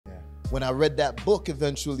when I read that book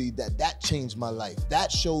eventually, that changed my life.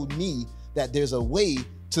 That showed me that there's a way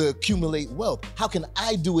to accumulate wealth. How can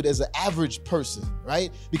I do it as an average person,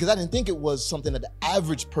 right? Because I didn't think it was something that the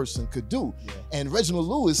average person could do. Yeah. And Reginald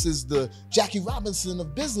Lewis is the Jackie Robinson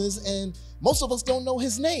of business, and most of us don't know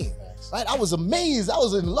his name, right? I was amazed. I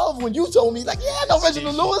was in love when you told me, like, yeah, I know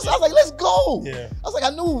Reginald Lewis. I was like, let's go. Yeah. I was like, I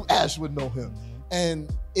knew Ash would know him. And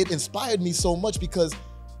it inspired me so much because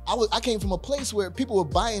I came from a place where people were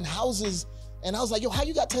buying houses. And I was like, yo, how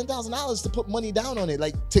you got $10,000 to put money down on it?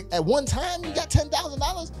 Like, at one time, you got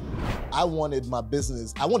 $10,000? I wanted my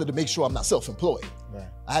business, I wanted to make sure I'm not self-employed. Right.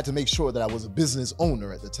 I had to make sure that I was a business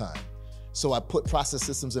owner at the time. So I put process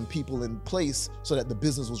systems and people in place so that the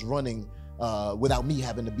business was running without me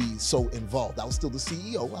having to be so involved. I was still the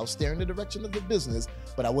CEO. I was steering the direction of the business,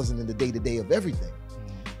 but I wasn't in the day-to-day of everything.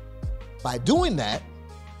 By doing that,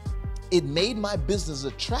 it made my business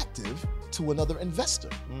attractive to another investor.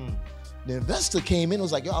 The investor came in and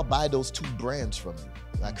was like, yo, I'll buy those 2 brands from you.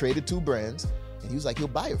 I created 2 brands, and he was like, he'll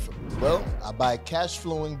buy it from me. Well, I buy cash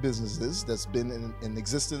flowing businesses that's been in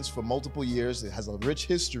existence for multiple years. It has a rich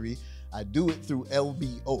history. I do it through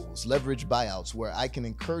LBOs, leverage buyouts, where I can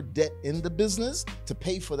incur debt in the business to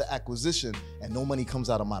pay for the acquisition and no money comes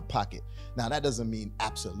out of my pocket. Now, that doesn't mean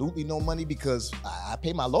absolutely no money because I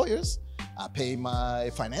pay my lawyers. I pay my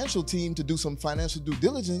financial team to do some financial due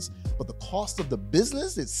diligence, but the cost of the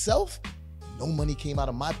business itself, no money came out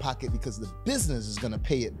of my pocket because the business is gonna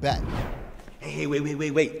pay it back. Hey,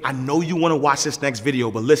 wait. I know you want to watch this next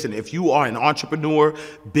video, but listen, if you are an entrepreneur,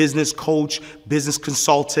 business coach, business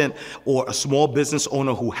consultant, or a small business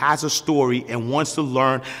owner who has a story and wants to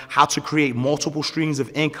learn how to create multiple streams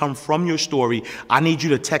of income from your story, I need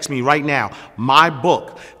you to text me right now, my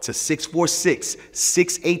book, to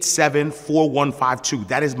 646-687-4152.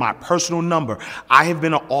 That is my personal number. I have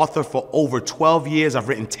been an author for over 12 years. I've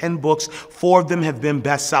written 10 books. 4 of them have been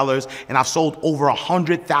bestsellers, and I've sold over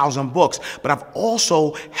 100,000 books. But I've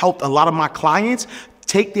also helped a lot of my clients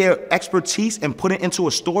take their expertise and put it into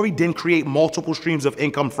a story, then create multiple streams of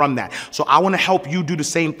income from that. So I want to help you do the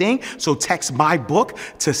same thing. So text my book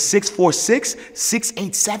to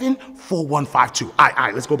 646-687-4152. All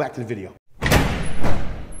right, let's go back to the video.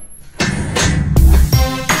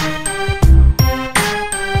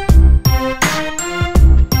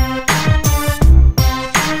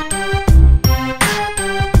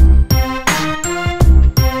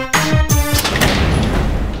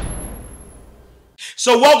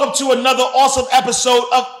 So welcome to another awesome episode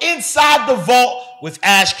of Inside the Vault with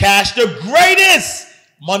Ash Cash, the greatest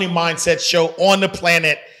money mindset show on the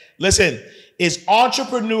planet. Listen, is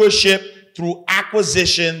entrepreneurship through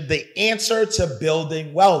acquisition the answer to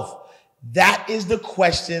building wealth? That is the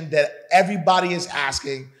question that everybody is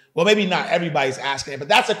asking. Well, maybe not everybody's asking it, but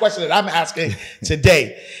that's the question that I'm asking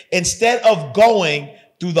today. Instead of going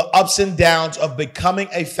through the ups and downs of becoming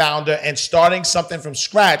a founder and starting something from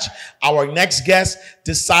scratch, our next guest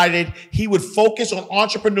decided he would focus on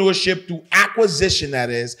entrepreneurship through acquisition,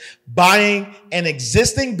 that is, buying an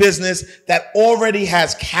existing business that already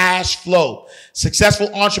has cash flow.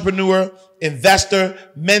 Successful entrepreneur, investor,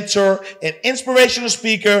 mentor, an inspirational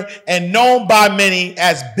speaker, and known by many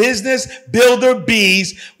as Business Builder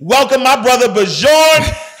Bees. Welcome my brother Bjorn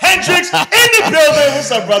Hendricks in the building. What's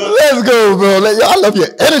up, brother? Let's go, bro. I love your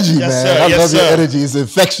energy, yes, man. Sir. I love your energy. It's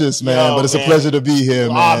infectious, man. But it's a pleasure to be here,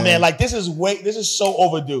 man. Man, like this is so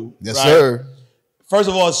overdue. Yes, right? Sir. First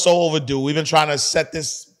of all, it's so overdue. We've been trying to set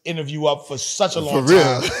this interview up for such a long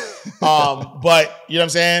time. But you know what I'm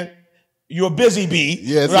saying? You're a busy bee,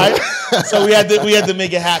 yes, right? So we had to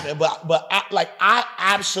make it happen. But I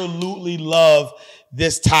absolutely love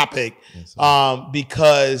this topic, yes,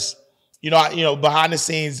 because behind the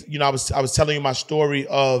scenes, I was telling you my story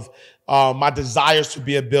of my desires to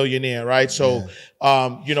be a billionaire, right? So, yeah.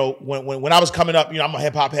 When I was coming up, I'm a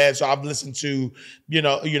hip hop head, so I've listened to,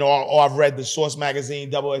 or I've read the Source magazine,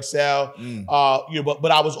 Double XL,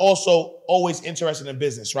 but I was also always interested in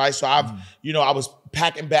business, right? So I was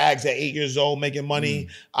packing bags at 8 years old, making money.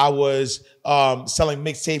 I was selling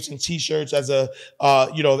mixtapes and T-shirts as a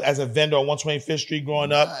vendor on 125th Street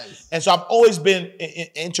growing up, and so I've always been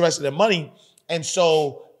interested in money, and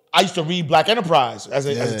so I used to read Black Enterprise as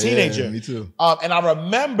a teenager. Yeah, me too. And I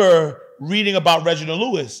remember reading about Reginald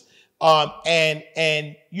Lewis, and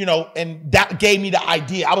that gave me the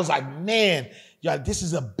idea. I was like, man, this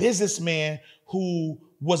is a businessman who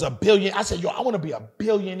was a billionaire. I said, I want to be a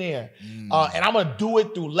billionaire. And I'm going to do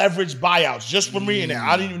it through leverage buyouts, just from reading it.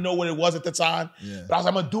 I didn't even know what it was at the time. Yeah. But I was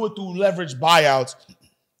like, I'm going to do it through leverage buyouts.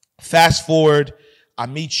 Fast forward, I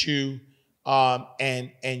meet you,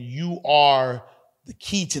 and you are the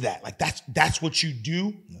key to that. Like that's what you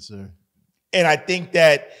do. Yes, sir. And I think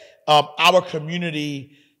that our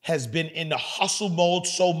community has been in the hustle mode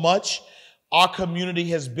so much. Our community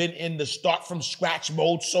has been in the start from scratch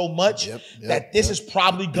mode so much that this is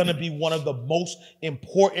probably going to be one of the most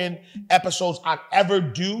important episodes I ever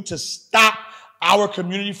do to stop our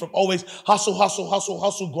community from always hustle,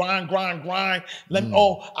 grind.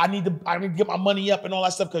 I need to get my money up and all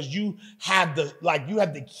that stuff, because you have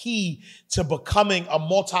the key to becoming a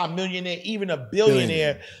multi-millionaire, even a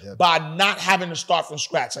billionaire, by not having to start from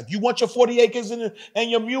scratch. Like, you want your 40 acres and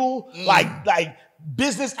your mule, like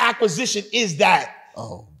business acquisition is that.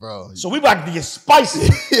 Oh, bro. So we about to get spicy.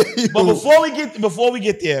 But before we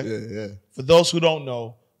get there, for those who don't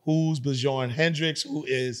know, who's Bjorn Hendricks? Who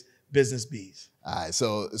is Business Bees? All right,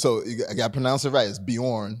 so I got to pronounce it right. It's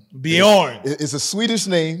Bjorn. Bjorn. It's a Swedish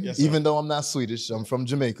name, yes, even though I'm not Swedish. I'm from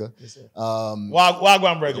Jamaica. Yes, sir.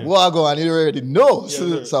 Wagwan Brethren. Wagwan, you already know.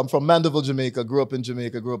 Yes, so I'm from Mandeville, Jamaica. Grew up in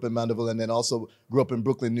Jamaica, grew up in Mandeville, and then also grew up in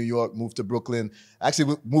Brooklyn, New York. Moved to Brooklyn.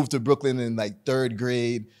 Actually moved to Brooklyn in like 3rd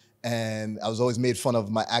grade, and I was always made fun of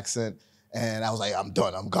my accent. And I was like, I'm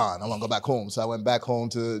done. I'm gone. I want to go back home. So I went back home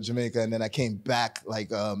to Jamaica, and then I came back like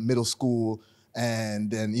middle school, and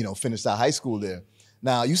then, you know, finished out high school there.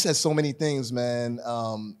 Now, you said so many things, man.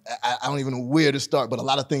 I don't even know where to start, but a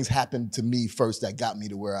lot of things happened to me first that got me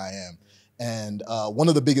to where I am. And one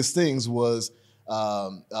of the biggest things was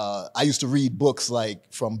I used to read books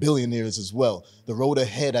like from billionaires as well. The Road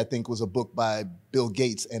Ahead, I think, was a book by Bill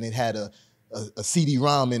Gates, and it had a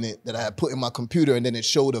CD-ROM in it that I had put in my computer, and then it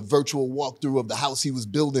showed a virtual walkthrough of the house he was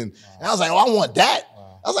building. And I was like, oh, I want that.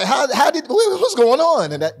 I was like, what's going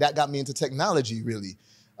on? And that got me into technology, really.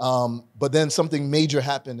 But then something major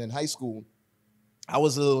happened in high school. I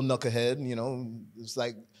was a little knucklehead, you know. It's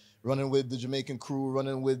like running with the Jamaican crew,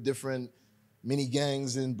 running with different mini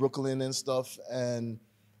gangs in Brooklyn and stuff. And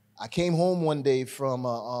I came home one day from,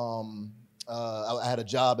 I had a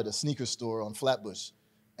job at a sneaker store on Flatbush.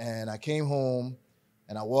 And I came home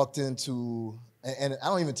and I walked into, and I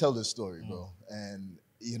don't even tell this story, bro. And,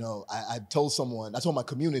 you know, I told my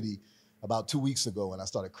community about 2 weeks ago, and I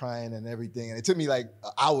started crying and everything. And it took me like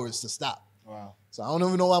hours to stop. Wow. So I don't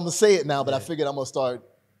even know why I'm going to say it now, but I figured I'm going to start,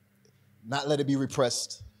 not let it be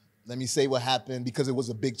repressed. Let me say what happened, because it was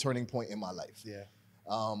a big turning point in my life. Yeah.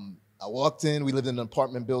 I walked in, we lived in an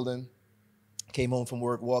apartment building, came home from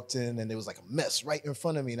work, walked in, and there was like a mess right in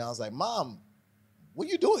front of me. And I was like, Mom, what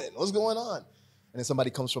are you doing? What's going on? And then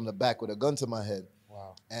somebody comes from the back with a gun to my head.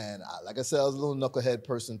 Wow. And like I said, I was a little knucklehead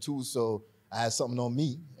person too, so I had something on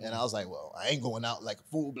me. And I was like, well, I ain't going out like a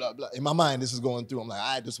fool, blah, blah. In my mind, this is going through. I'm like,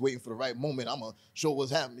 I just waiting for the right moment. I'm going to show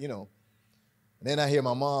what's happening, you know. And then I hear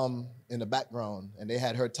my mom in the background, and they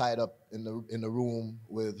had her tied up in the room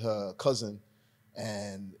with her cousin,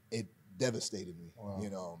 and it devastated me, you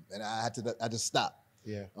know. And I just stopped.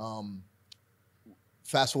 Yeah.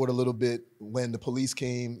 Fast forward a little bit, when the police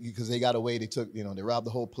came, because they got away, they robbed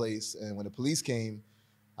the whole place. And when the police came,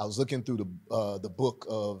 I was looking through the book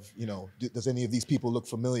of, you know, does any of these people look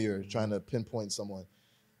familiar, trying to pinpoint someone.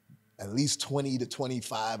 At least 20 to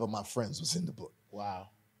 25 of my friends was in the book. Wow.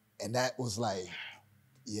 And that was like,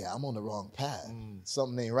 yeah, I'm on the wrong path.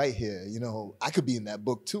 Something ain't right here. You know, I could be in that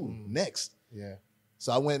book too, next. Yeah.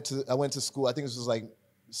 So I went to school. I think this was like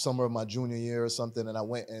summer of my junior year or something, and I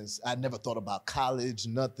went, and I never thought about college,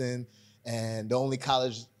 nothing. And the only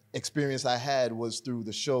college experience I had was through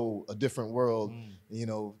the show A Different World, you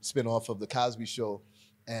know, spinoff of the Cosby Show.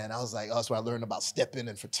 And I was like, oh, that's where I learned about stepping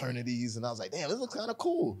and fraternities. And I was like, damn, this looks kind of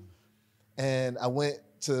cool. And I went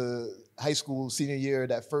to high school senior year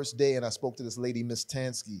that first day, and I spoke to this lady, Miss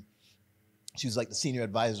Tansky. She was like the senior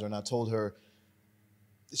advisor, and I told her,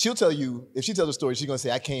 she'll tell you, if she tells a story, she's gonna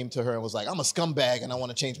say, I came to her and was like, I'm a scumbag and I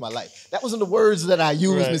wanna change my life. That wasn't the words that I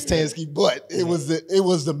used, Miss Tansky, but it was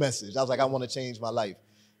the message. I was like, I wanna change my life.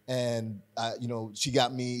 And you know, she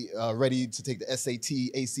got me ready to take the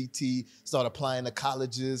SAT, ACT, start applying to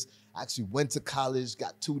colleges. I actually went to college,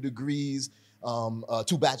 got 2 degrees,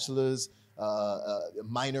 2 bachelors,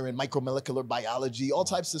 minor in micromolecular biology, all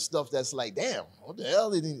types of stuff that's like, damn, what the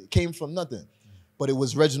hell? It came from nothing. But it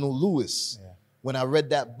was Reginald Lewis. Yeah. When I read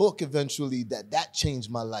that book eventually, that changed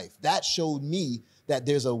my life. That showed me that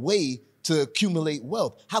there's a way to accumulate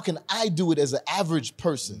wealth. How can I do it as an average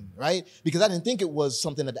person, right? Because I didn't think it was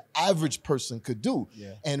something that the average person could do.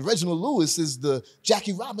 Yeah. And Reginald Lewis is the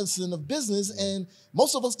Jackie Robinson of business, and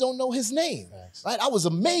most of us don't know his name, right? I was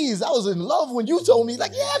amazed. I was in love when you told me,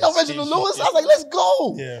 like, yeah, I know Reginald Lewis. I was like, let's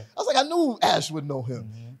go. Yeah. I was like, I knew Ash would know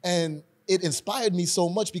him. And it inspired me so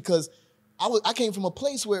much, because I came from a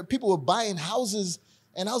place where people were buying houses,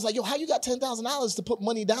 and I was like, yo, how you got $10,000 to put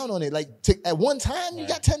money down on it? Like, at one time, you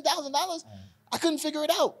got $10,000? I couldn't figure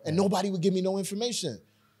it out, and nobody would give me no information.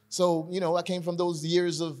 So, you know, I came from those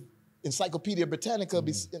years of Encyclopedia Britannica,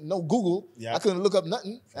 no Google. I couldn't look up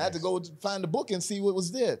nothing. I had to go find the book and see what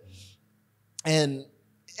was there. And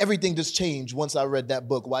everything just changed once I read that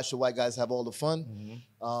book, Why Should White Guys Have All the Fun?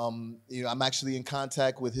 You know, I'm actually in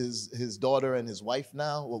contact with his daughter and his wife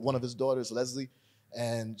now, well, one of his daughters, Leslie.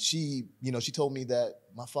 And she, you know, she told me that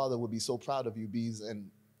my father would be so proud of you, Bees. And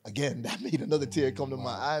again, that made another tear come to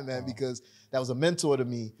my eye, man, because that was a mentor to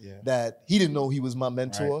me that he didn't know he was my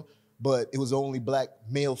mentor, but it was the only black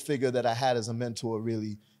male figure that I had as a mentor,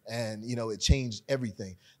 really. And, you know, it changed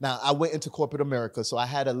everything. Now, I went into corporate America, so I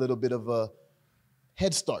had a little bit of a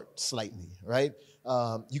head start slightly, right?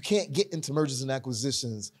 You can't get into mergers and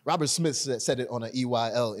acquisitions. Robert Smith said it on an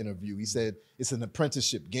EYL interview. He said, it's an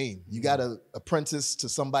apprenticeship game. You got to apprentice to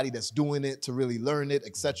somebody that's doing it to really learn it,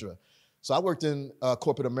 etc. So I worked in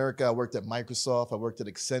corporate America. I worked at Microsoft. I worked at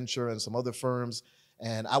Accenture and some other firms.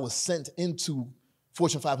 And I was sent into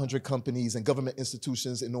Fortune 500 companies and government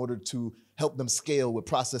institutions in order to help them scale with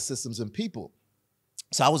process systems and people.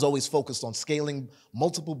 So I was always focused on scaling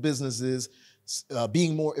multiple businesses,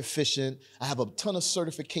 being more efficient. I have a ton of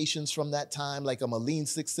certifications from that time. Like I'm a Lean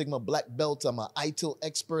Six Sigma black belt. I'm an ITIL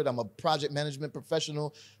expert. I'm a project management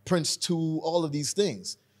professional, Prince 2, all of these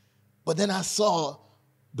things. But then I saw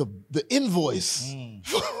the invoice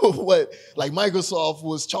for what like Microsoft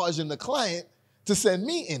was charging the client to send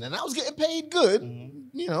me in. And I was getting paid good,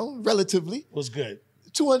 you know, relatively. Was good.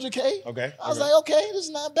 200K. Okay. I was like, okay, this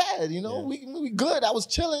is not bad. You know, we good. I was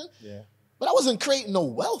chilling. Yeah. But I wasn't creating no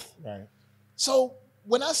wealth. Right. So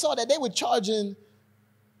when I saw that they were charging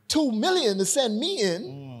 $2 million to send me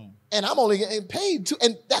in, and I'm only getting paid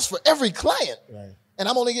and that's for every client. Right. And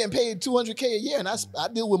I'm only getting paid $200K a year, and I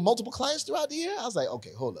deal with multiple clients throughout the year. I was like,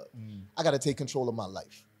 okay, hold up. I got to take control of my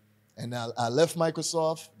life. And I left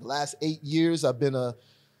Microsoft. The last 8 years, I've been a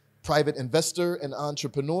private investor and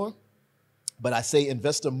entrepreneur. But I say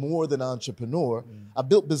investor more than entrepreneur. I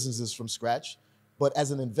built businesses from scratch. But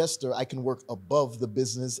as an investor, I can work above the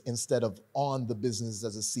business instead of on the business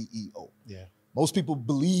as a CEO. Yeah. Most people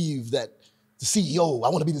believe that the CEO, I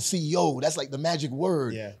want to be the CEO. That's like the magic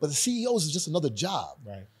word. Yeah. But the CEO is just another job.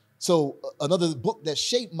 Right. So another book that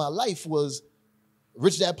shaped my life was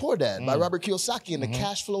Rich Dad, Poor Dad by Robert Kiyosaki and the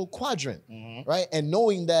cash flow quadrant, right? And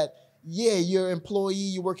knowing that, yeah, you're an employee,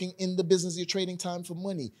 you're working in the business, you're trading time for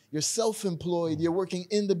money. You're self-employed, you're working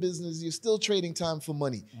in the business, you're still trading time for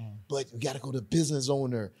money. But you got to go to business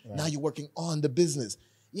owner. Right. Now you're working on the business.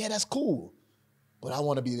 Yeah, that's cool. But I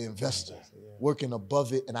want to be the investor, working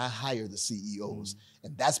above it, and I hire the CEOs.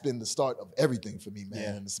 And that's been the start of everything for me,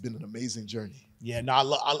 man. And it's been an amazing journey. Yeah, no,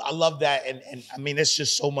 I love that. And I mean, it's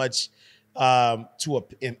just so much to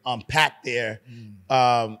unpack there,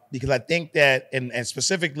 because I think that, and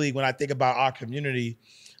specifically when I think about our community,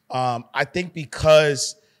 I think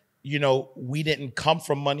because, you know, we didn't come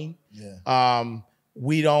from money,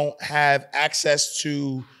 we don't have access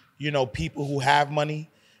to, you know, people who have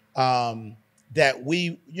money, that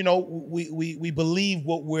we, you know, we believe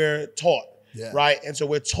what we're taught, right? And so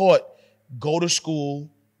we're taught, go to school,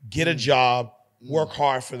 get a job, work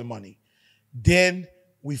hard for the money. Then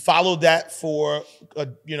we followed that for,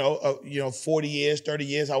 40 years, 30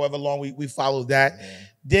 years, however long we followed that. Yeah.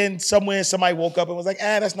 Then somewhere somebody woke up and was like,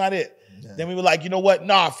 that's not it. Yeah. Then we were like, you know what?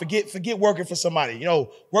 Nah, forget working for somebody. You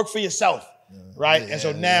know, work for yourself, right? And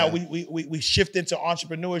so now we shift into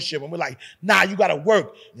entrepreneurship, and we're like, nah, you got to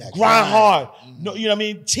work, grind hard. No, you know what I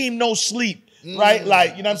mean? Team no sleep, right?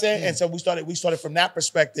 Like, you know what I'm saying? And so we started from that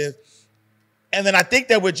perspective. And then I think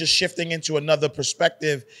that we're just shifting into another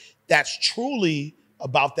perspective that's truly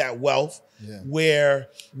about that wealth, where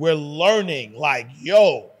we're learning like,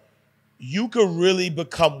 yo, you could really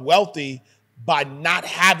become wealthy by not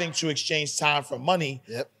having to exchange time for money.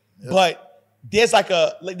 But there's like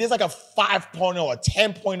a 5.0 or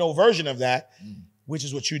 10.0 version of that, which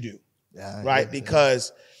is what you do, right?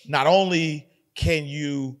 Because not only can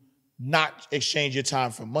you not exchange your time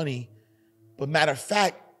for money, but matter of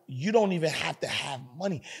fact, you don't even have to have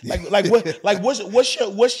money.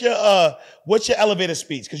 What's your elevator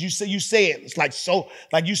speech? Because you say it. It's like so,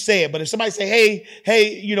 like you say it. But if somebody say,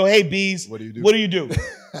 hey, Bees, what do you do?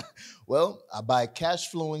 Well, I buy cash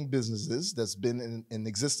flowing businesses that's been in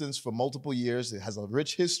existence for multiple years. It has a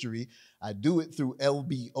rich history. I do it through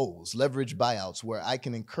LBOs, leverage buyouts, where I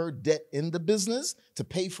can incur debt in the business to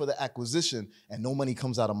pay for the acquisition and no money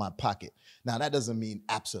comes out of my pocket. Now, that doesn't mean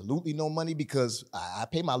absolutely no money, because I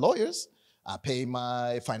pay my lawyers, I pay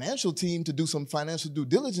my financial team to do some financial due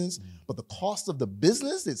diligence, but the cost of the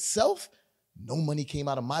business itself No money came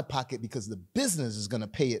out of my pocket because the business is gonna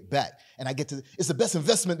pay it back. And it's the best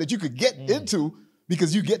investment that you could get into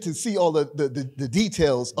because you get to see all the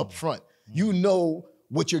details up front. You know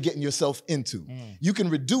what you're getting yourself into. You can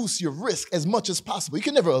reduce your risk as much as possible. You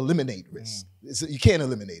can never eliminate risk. You can't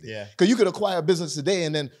eliminate it. Because you could acquire a business today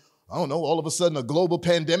and then, I don't know, all of a sudden a global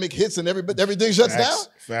pandemic hits and everything shuts down.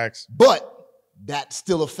 Facts. But that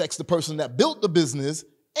still affects the person that built the business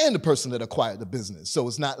and the person that acquired the business. So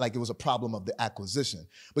it's not like it was a problem of the acquisition.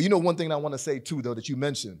 But you know, one thing I want to say too, though, that you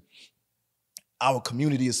mentioned, our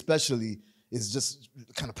community especially is just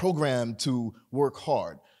kind of programmed to work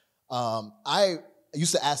hard. I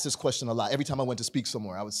used to ask this question a lot. Every time I went to speak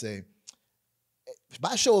somewhere, I would say,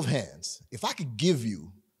 by show of hands, if I could give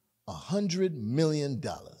you $100 million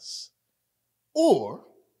or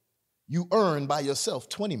you earn by yourself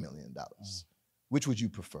 $20 million, which would you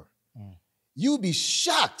prefer? You'd be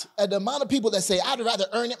shocked at the amount of people that say, I'd rather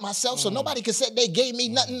earn it myself so nobody can say they gave me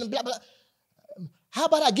nothing, blah, blah. How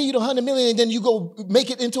about I give you the $100 million and then you go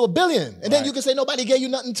make it into $1 billion? And then you can say nobody gave you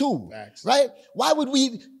nothing too, right? Why would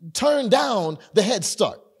we turn down the Head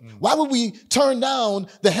Start? Why would we turn down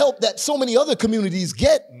the help that so many other communities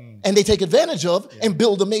get and they take advantage of and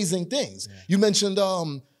build amazing things? You mentioned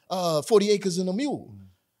 40 acres and a mule.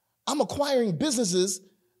 I'm acquiring businesses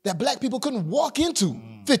that black people couldn't walk into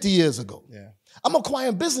 50 years ago. I'm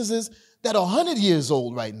acquiring businesses that are 100 years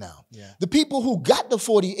old right now. The people who got the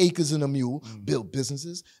 40 acres and a mule built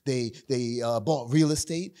businesses. They bought real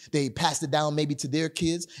estate. They passed it down maybe to their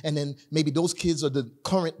kids. And then maybe those kids are the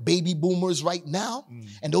current baby boomers right now.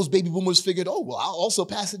 And those baby boomers figured, oh, well, I'll also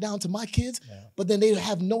pass it down to my kids. But then they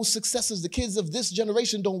have no successors. The kids of this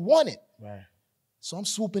generation don't want it. So I'm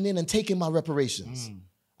swooping in and taking my reparations.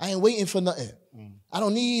 I ain't waiting for nothing. I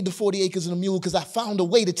don't need the 40 acres and a mule because I found a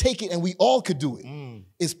way to take it and we all could do it.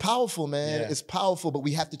 It's powerful, man. It's powerful, but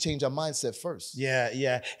we have to change our mindset first.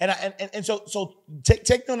 And so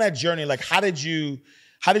take me on that journey. Like, how did you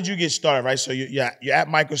get started, right? So you're at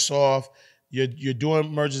Microsoft, you're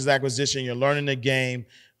doing mergers and acquisition, you're learning the game.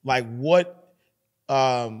 Like what,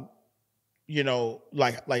 you know,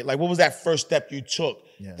 like what was that first step you took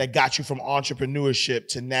that got you from entrepreneurship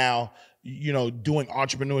to now, you know, doing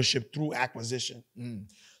entrepreneurship through acquisition?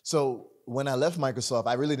 So when I left Microsoft,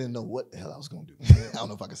 I really didn't know what the hell I was going to do. I don't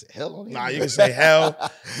know if I can say hell on here. Nah, you can say hell.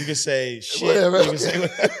 You can say shit. Whatever. You can say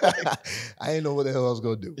whatever. I didn't know what the hell I was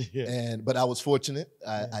going to do. But I was fortunate.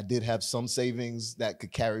 I did have some savings that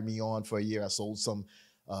could carry me on for a year. I sold some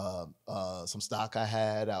stock I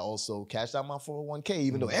had. I also cashed out my 401k,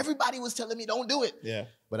 even though everybody was telling me don't do it.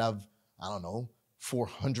 But I don't know,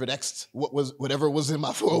 400x whatever was in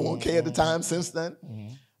my 401k at the time since then.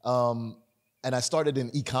 And I started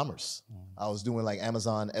in e-commerce. I was doing like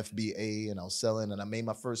Amazon FBA and I was selling and I made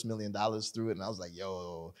my first $1 million through it. And I was like,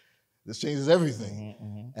 yo, this changes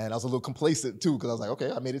everything. And I was a little complacent too, because I was like,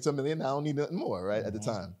 okay, I made it to $1 million. Now I don't need nothing more, right, at the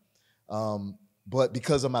time. But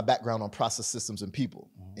because of my background on process systems and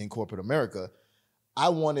people in corporate America, I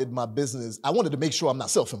wanted my business, I wanted to make sure I'm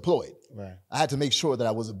not self-employed. I had to make sure that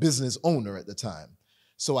I was a business owner at the time.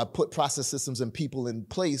 So I put process systems and people in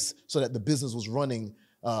place so that the business was running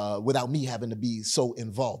without me having to be so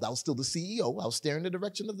involved. I was still the CEO. I was steering the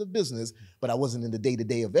direction of the business, but I wasn't in the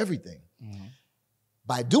day-to-day of everything.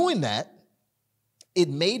 By doing that, it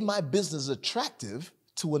made my business attractive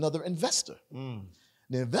to another investor.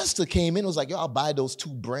 The investor came in and was like, yo, I'll buy those 2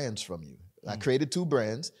 brands from you. I created 2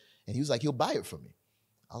 brands, and he was like, he'll buy it from me.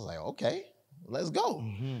 I was like, okay, let's go.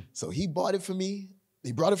 So he bought it for me.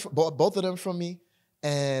 He bought both of them from me.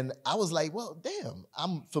 And I was like, well, damn,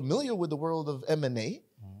 I'm familiar with the world of M&A.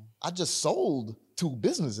 I just sold 2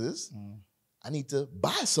 businesses. I need to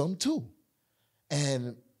buy some too.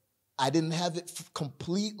 And I didn't have it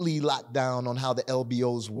completely locked down on how the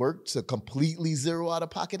LBOs worked to completely zero out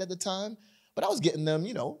of pocket at the time. But I was getting them,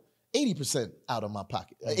 you know, 80% out of my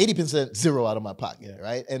pocket, 80% zero out of my pocket,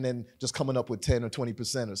 right? And then just coming up with 10 or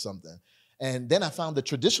 20% or something. And then I found the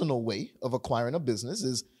traditional way of acquiring a business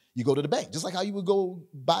is you go to the bank, just like how you would go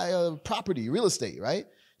buy a property, real estate, right?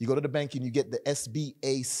 You go to the bank and you get the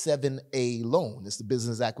SBA 7A loan. It's the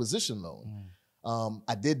business acquisition loan.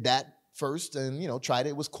 I did that first and, you know, tried it.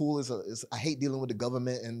 It was cool. I hate dealing with the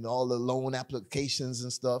government and all the loan applications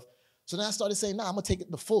and stuff. So then I started saying, nah, I'm going to take it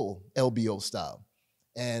the full LBO style.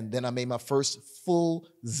 And then I made my first full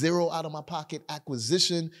zero out of my pocket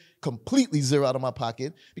acquisition, completely zero out of my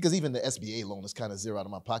pocket, because even the SBA loan is kind of zero out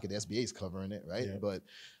of my pocket. The SBA is covering it, right? But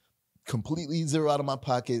completely zero out of my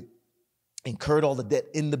pocket, incurred all the debt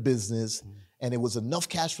in the business, And it was enough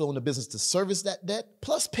cash flow in the business to service that debt,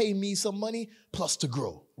 plus pay me some money, plus to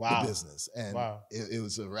grow the business. And it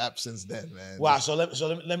was a wrap since then, man. Wow. So let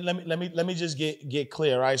me just get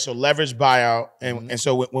clear, right? So leverage buyout, and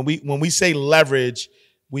so when we say leverage,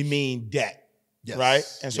 we mean debt. Yes. Right?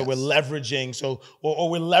 And so we're leveraging, or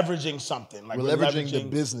we're leveraging something. Like we're leveraging the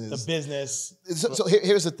business. The business. So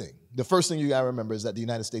here's the thing. The first thing you gotta remember is that the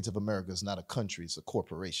United States of America is not a country, it's a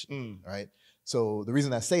corporation, right? So the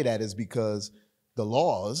reason I say that is because the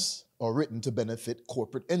laws are written to benefit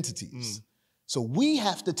corporate entities. So we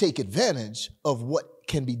have to take advantage of what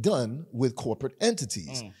can be done with corporate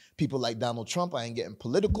entities. People like Donald Trump, I ain't getting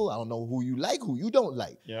political. I don't know who you like, who you don't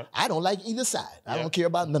like. I don't like either side. I don't care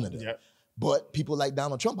about none of them. But people like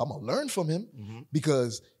Donald Trump, I'm gonna learn from him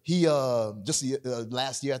because he just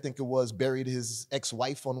last year, I think it was, buried his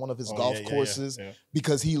ex-wife on one of his golf courses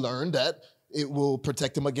because he learned that it will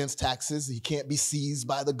protect him against taxes. He can't be seized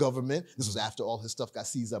by the government. This was after all his stuff got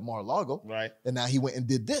seized at Mar-a-Lago. Right. And now he went and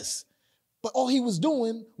did this. But all he was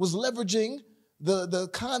doing was leveraging the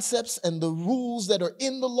concepts and the rules that are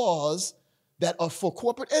in the laws that are for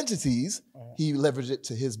corporate entities. He leveraged it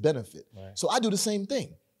to his benefit. So I do the same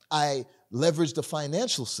thing. I leverage the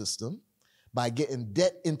financial system by getting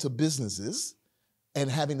debt into businesses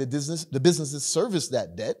and having the businesses service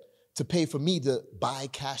that debt to pay for me to buy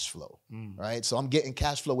cash flow, right? So I'm getting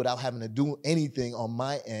cash flow without having to do anything on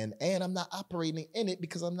my end, and I'm not operating in it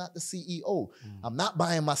because I'm not the CEO. I'm not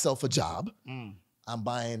buying myself a job. I'm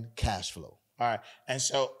buying cash flow. All right, and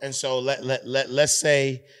so let's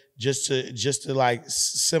say just to like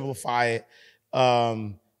simplify it,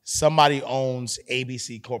 somebody owns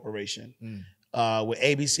ABC Corporation. With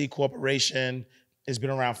ABC Corporation, it's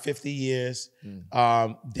been around 50 years.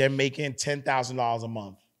 They're making $10,000 a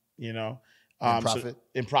month. You know,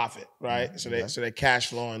 in profit, right? So they're cash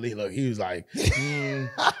flowing. Look, he was like, he's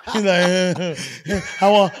like,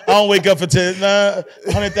 I won't wake up for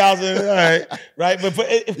 100,000, all right? But for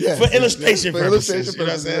illustration purposes, you know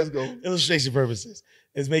what I'm saying? Illustration purposes,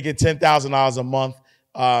 it's making $10,000 a month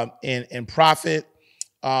in profit,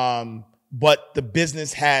 but the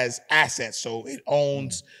business has assets, so it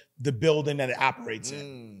owns the building that it operates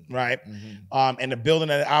in, right? And the building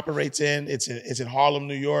that it operates in, it's in Harlem,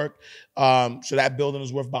 New York. So that building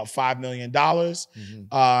is worth about $5 million.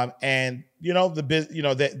 And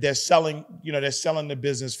they're selling the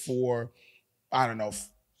business for, I don't know,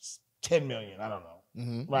 10 million. I don't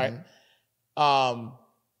know, right?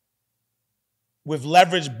 With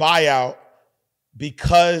leverage buyout,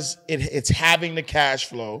 because it's having the cash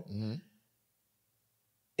flow.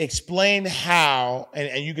 Explain how,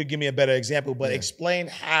 and you could give me a better example, but explain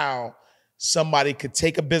how somebody could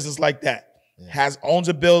take a business like that, owns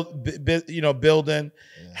a building,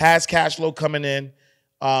 has cash flow coming in.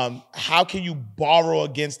 How can you borrow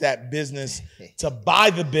against that business to buy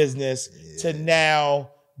the business to now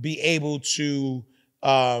be able to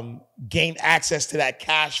gain access to that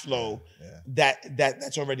cash flow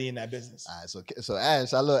that's already in that business? All right, so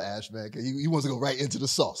Ash, I love Ash, man, because he wants to go right into the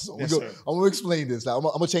sauce. So I'm going to explain this. Now, I'm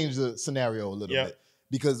going to change the scenario a little bit,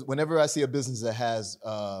 because whenever I see a business that has,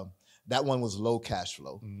 that one was low cash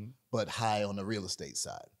flow, but high on the real estate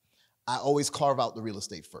side, I always carve out the real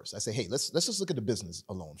estate first. I say, hey, let's just look at the business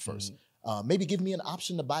alone first. Maybe give me an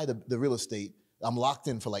option to buy the real estate. I'm locked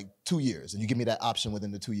in for like 2 years, and you give me that option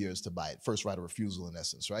within the 2 years to buy it. First right of refusal, in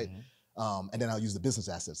essence, right? And then I'll use the business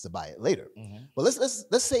assets to buy it later. But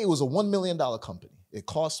let's say it was a $1 million company. It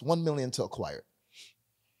costs $1 million to acquire it.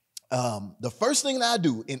 The first thing that I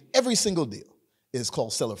do in every single deal is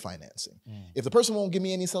called seller financing. If the person won't give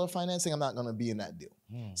me any seller financing, I'm not going to be in that deal.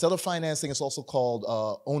 Seller financing is also called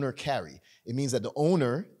owner carry. It means that the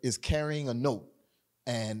owner is carrying a note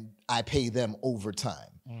and I pay them over time.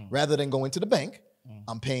 Rather than going to the bank,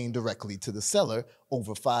 I'm paying directly to the seller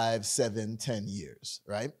over 5, 7, 10 years,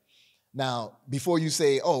 right? Now, before you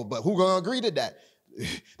say, oh, but who gonna agree to that?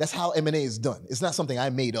 That's how M&A is done. It's not something I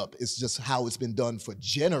made up. It's just how it's been done for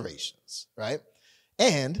generations, right?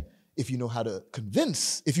 And if you know how to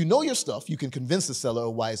if you know your stuff, you can convince the seller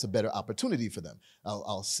why it's a better opportunity for them.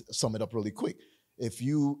 I'll sum it up really quick.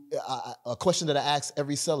 A question that I ask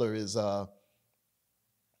every seller is,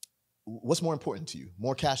 what's more important to you?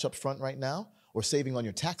 More cash up front right now, or saving on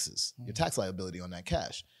your taxes, your tax liability on that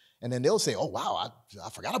cash? And then they'll say, oh, wow, I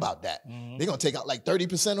forgot about that. They're going to take out like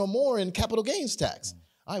 30% or more in capital gains tax.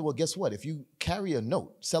 All right, well, guess what? If you carry a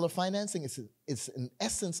note, seller financing, it's in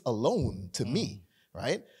essence a loan to me,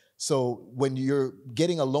 right? So when you're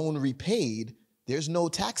getting a loan repaid, there's no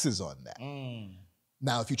taxes on that.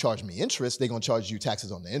 Now, if you charge me interest, they're going to charge you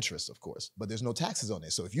taxes on the interest, of course, but there's no taxes on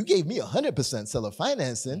it. So if you gave me 100% seller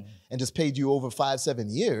financing and just paid you over 5, 7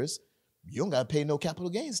 years, You don't got to pay no capital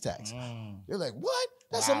gains tax. You're like, what?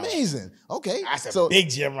 That's amazing. Okay. That's a big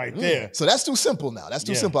gem right there. So that's too simple now. That's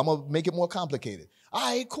too simple. I'm going to make it more complicated. All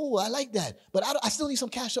right, cool. I like that. But I still need some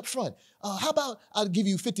cash up front. How about I'll give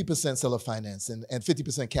you 50% seller finance and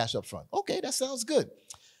 50% cash up front? Okay, that sounds good.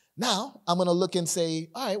 Now, I'm going to look and say,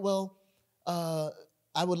 all right, well,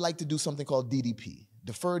 I would like to do something called DDP,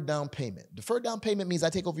 deferred down payment. Deferred down payment means I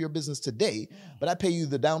take over your business today, but I pay you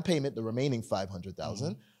the down payment, the remaining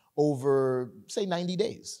 $500,000, over, say, 90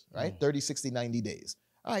 days, right? 30, 60, 90 days.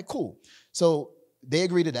 All right, cool. So they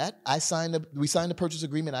agree to that. We signed the purchase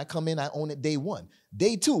agreement. I come in, I own it day one.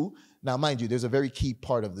 Day two, now mind you, there's a very key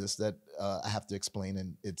part of this that I have to explain,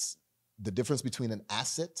 and it's the difference between an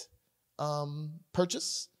asset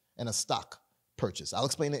purchase and a stock purchase. I'll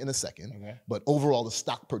explain it in a second, but overall the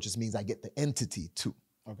stock purchase means I get the entity too.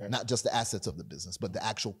 Not just the assets of the business, but the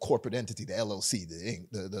actual corporate entity, the LLC,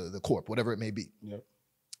 the corp, whatever it may be.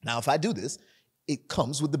 Now, if I do this, it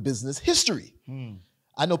comes with the business history.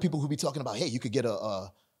 I know people who be talking about, hey, you could get a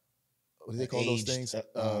what do they call those things?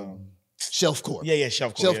 Shelf corp. Yeah,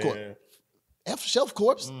 shelf corp. Shelf corp. Shelf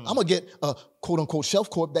corps, I'm going to get a quote-unquote shelf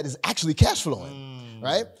corp that is actually cash flowing,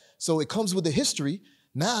 right? So it comes with the history.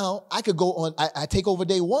 Now, I could go on, I take over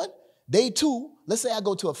day one. Day two, let's say I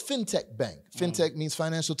go to a fintech bank. Fintech means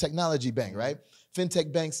financial technology bank, right?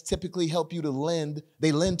 Fintech banks typically help you to lend.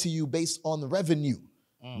 They lend to you based on the revenue,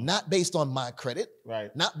 not based on my credit,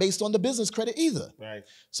 not based on the business credit either.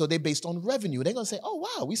 So they're based on revenue. They're going to say, oh,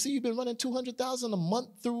 wow, we see you've been running $200,000 a month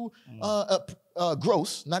through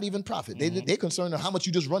gross, not even profit. They're concerned with how much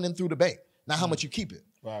you just running through the bank, not how much you keep it.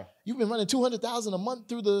 You've been running $200,000 a month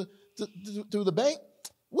through the bank.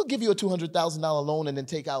 We'll give you a $200,000 loan and then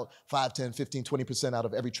take out 5, 10, 15, 20% out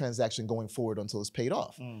of every transaction going forward until it's paid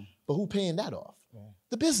off. But who paying that off?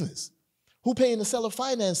 The business. Who paying the seller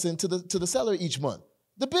financing to the seller each month?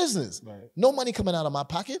 The business. No money coming out of my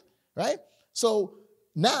pocket, right? So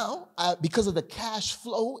now, because of the cash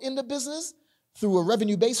flow in the business, through a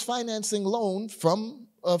revenue-based financing loan from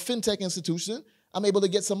a fintech institution, I'm able to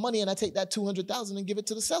get some money and I take that $200,000 and give it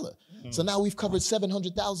to the seller. So now we've covered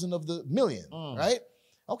 $700,000 of the million, right?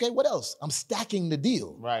 Okay, what else? I'm stacking the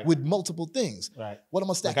deal with multiple things. What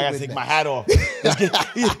am I stacking with? I gotta take my hat off.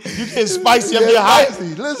 You get spicy up your hat.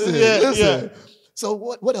 Listen. So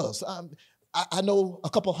what else? I know a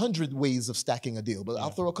couple hundred ways of stacking a deal, but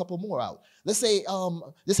I'll throw a couple more out. Let's say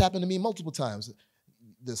this happened to me multiple times.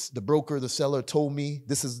 The broker, the seller told me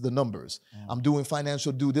this is the numbers. I'm doing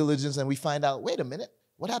financial due diligence and we find out, wait a minute,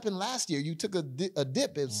 what happened last year? You took a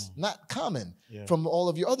dip. It's not common from all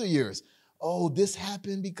of your other years. Oh, this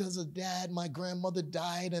happened because of dad. My grandmother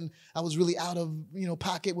died and I was really out of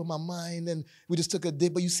pocket with my mind and we just took a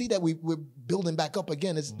dip. But you see that we're building back up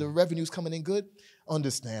again. It's the revenue's coming in good.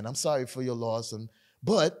 Understand. I'm sorry for your loss.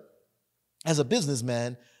 But as a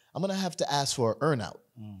businessman, I'm going to have to ask for an earnout.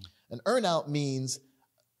 An earnout means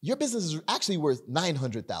your business is actually worth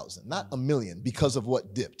 $900,000, not $1 million because of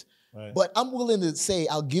what dipped. But I'm willing to say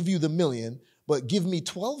I'll give you the $1 million, but give me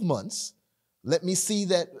 12 months. Let me see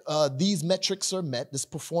that these metrics are met, this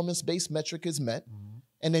performance-based metric is met,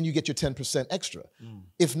 and then you get your 10% extra.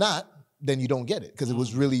 If not, then you don't get it because it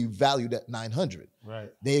was really valued at $900.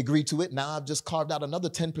 They agreed to it. Now I've just carved out another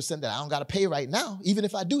 10% that I don't got to pay right now. Even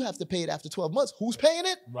if I do have to pay it after 12 months, who's paying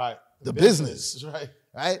it? The business.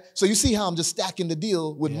 Right? So you see how I'm just stacking the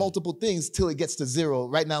deal with multiple things till it gets to zero.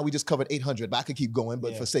 Right now, we just covered 800, but I could keep going,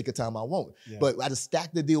 but for sake of time, I won't. But I just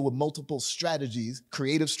stack the deal with multiple strategies,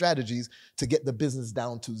 creative strategies, to get the business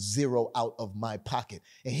down to zero out of my pocket.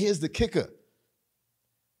 And here's the kicker.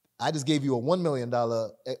 I just gave you a $1 million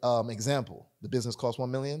example. The business costs $1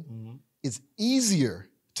 million. It's easier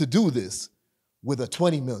to do this with a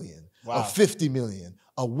 $20 million, a $50 million,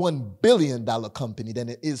 a $1 billion company than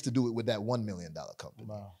it is to do it with that $1 million company,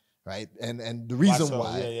 right? And the reason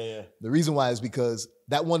the reason why is because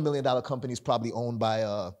that $1 million company is probably owned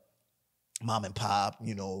by mom and pop.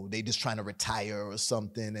 They just trying to retire or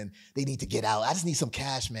something, and they need to get out. I just need some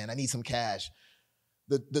cash, man. I need some cash.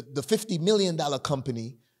 The $50 million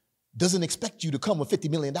company doesn't expect you to come with $50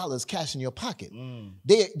 million cash in your pocket.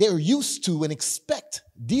 They're used to and expect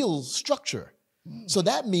deal structure. So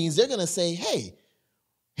that means they're going to say, hey,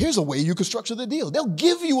 here's a way you could structure the deal. They'll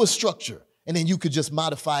give you a structure, and then you could just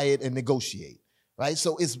modify it and negotiate, right?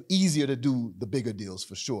 So it's easier to do the bigger deals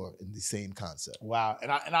for sure in the same concept. Wow, and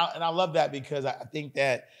I love that because I think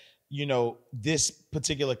that this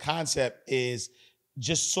particular concept is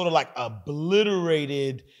just sort of like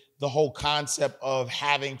obliterated the whole concept of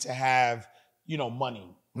having to have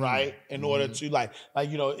money. Right. In order to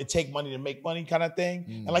it take money to make money kind of thing.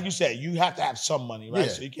 And like you said, you have to have some money, right?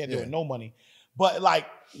 So you can't do it no money. But like,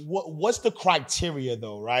 what's the criteria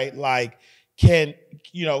though, right? Like, do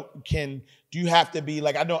you have to be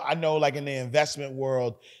like, I know like in the investment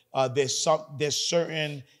world, there's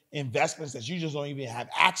certain investments that you just don't even have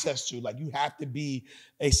access to. Like, you have to be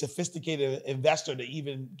a sophisticated investor to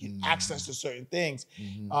even get access to certain things.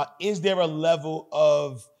 Is there a level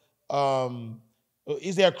of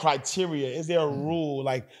is there a criteria? Is there a rule?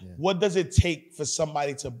 Like, what does it take for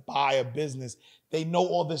somebody to buy a business? They know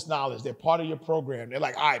all this knowledge. They're part of your program. They're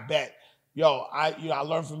like, I bet, I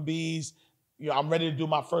learned from B's. I'm ready to do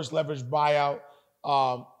my first leverage buyout.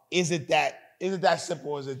 Is it that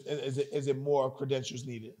simple? Is it more credentials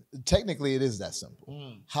needed? Technically, it is that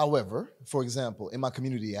simple. However, for example, in my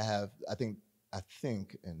community, I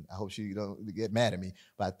think, and I hope she don't get mad at me,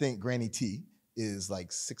 but I think Granny T is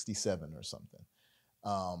like 67 or something.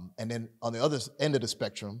 And then on the other end of the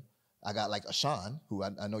spectrum, I got like Ashan, who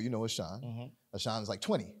I know you know Ashan. Ashan's like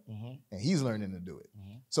 20, and he's learning to do it.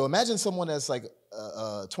 So imagine someone that's like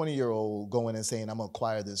a 20-year-old going and saying, I'm going to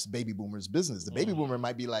acquire this baby boomer's business. The baby boomer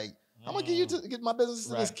might be like, I'm going to get my business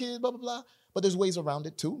to this kid, blah, blah, blah. But there's ways around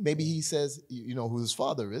it too. Maybe he says, you know, who his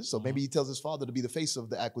father is. So maybe he tells his father to be the face of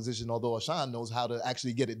the acquisition, although Ashan knows how to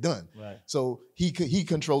actually get it done. Right. So he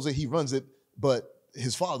controls it, he runs it, but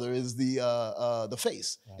his father is the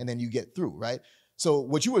face. Right. And then you get through, right? So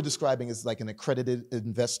what you were describing is like an accredited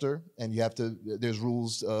investor, and there's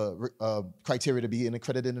rules, criteria to be an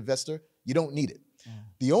accredited investor. You don't need it.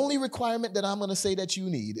 The only requirement that I'm going to say that you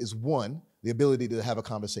need is, one, the ability to have a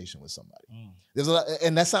conversation with somebody. There's a lot,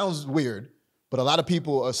 and that sounds weird, but a lot of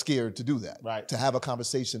people are scared to do that, right? To have a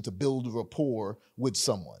conversation, to build rapport with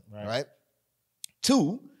someone, right?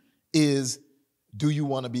 Two is, do you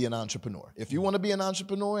want to be an entrepreneur? If you want to be an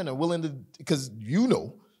entrepreneur and are willing to, because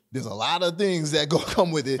there's a lot of things that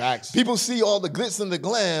come with it. Facts. People see all the glitz and the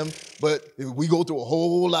glam, but we go through a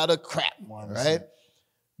whole lot of crap, right?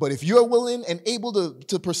 But if you're willing and able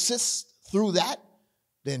to persist through that,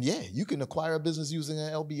 then you can acquire a business using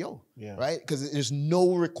an LBO, right? Because there's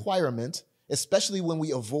no requirement, especially when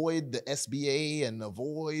we avoid the SBA and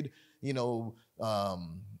avoid,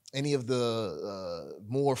 any of the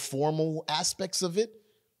more formal aspects of it.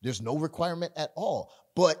 There's no requirement at all.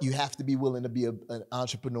 But you have to be willing to be an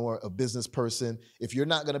entrepreneur, a business person. If you're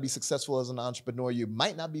not going to be successful as an entrepreneur, you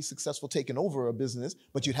might not be successful taking over a business,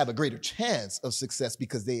 but you'd have a greater chance of success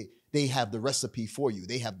because they have the recipe for you.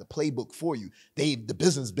 They have the playbook for you. The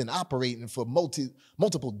business has been operating for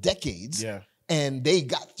multiple decades. Yeah. And they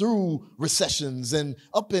got through recessions and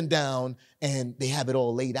up and down, and they have it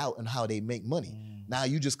all laid out on how they make money. Now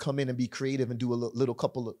you just come in and be creative and do a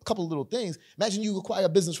couple of little things. Imagine you acquire a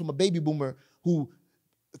business from a baby boomer who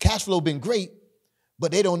cash flow been great, but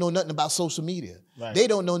they don't know nothing about social media. Right. They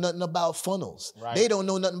don't know nothing about funnels. Right. They don't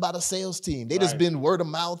know nothing about a sales team. They just been word of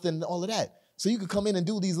mouth and all of that. So you could come in and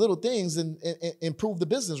do these little things and improve the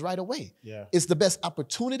business right away. Yeah. It's the best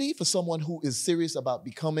opportunity for someone who is serious about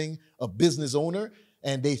becoming a business owner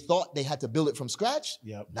and they thought they had to build it from scratch.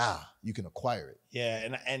 Yep. Nah, you can acquire it.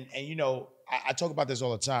 Yeah, and I talk about this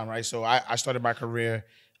all the time, right? So I started my career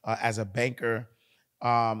as a banker,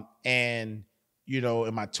 and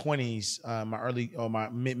in my 20s, my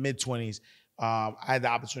mid 20s, I had the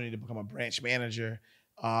opportunity to become a branch manager,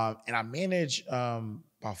 and I manage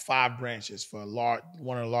about 5 branches for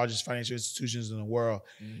one of the largest financial institutions in the world.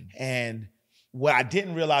 And what I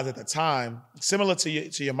didn't realize at the time, similar to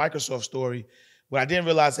your Microsoft story, what I didn't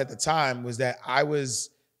realize at the time was that I was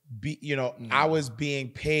being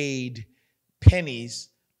paid pennies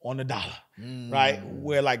on the dollar, right?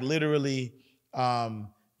 Where like literally, they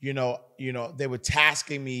were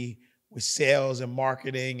tasking me with sales and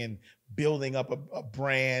marketing and building up a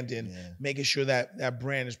brand and making sure that that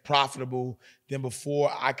brand is profitable. Then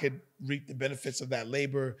before I could reap the benefits of that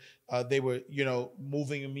labor, they were,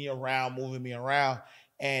 moving me around.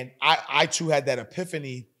 And I too had that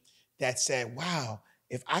epiphany that said, wow,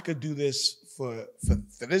 if I could do this for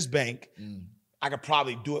this bank, I could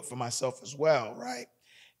probably do it for myself as well, right?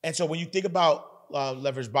 And so when you think about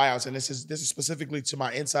leverage buyouts, and this is specifically to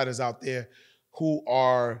my insiders out there who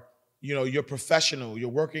are, you're professional, you're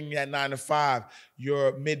working at 9 to 5,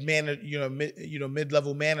 you're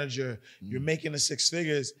mid-level manager, you're making the 6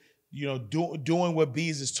 figures, doing what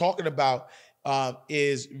Bees is talking about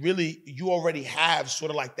is really, you already have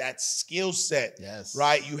sort of like that skill set,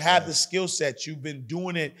 right? You have the skill set. You've been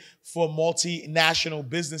doing it for multinational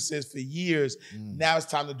businesses for years. Now it's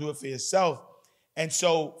time to do it for yourself. And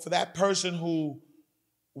so for that person who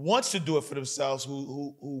wants to do it for themselves,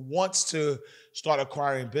 who wants to start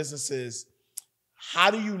acquiring businesses,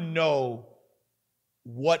 how do you know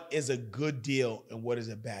what is a good deal and what is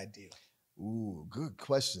a bad deal? Ooh, good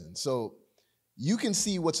question. So you can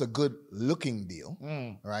see what's a good looking deal,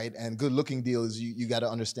 right? And good looking deal is you got to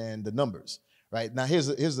understand the numbers, right? Now, here's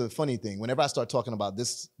the funny thing. Whenever I start talking about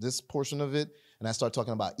this portion of it, and I start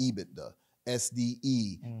talking about EBITDA,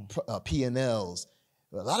 SDE, P&Ls,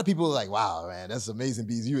 a lot of people are like, wow, man, that's amazing,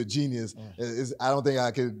 Bees. You're a genius. I don't think I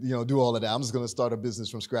could, do all of that. I'm just going to start a business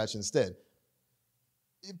from scratch instead.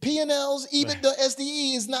 P&Ls, EBITDA,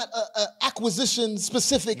 SDE is not a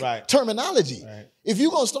acquisition-specific terminology. Right. If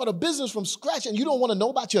you're going to start a business from scratch and you don't want to know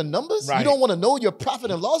about your numbers, you don't want to know your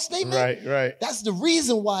profit and loss statement, that's the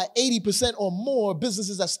reason why 80% or more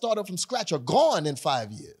businesses that start up from scratch are gone in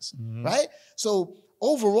 5 years, right? So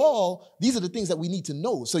overall, these are the things that we need to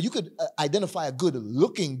know. So you could identify a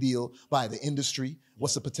good-looking deal by the industry.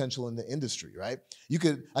 What's the potential in the industry, right?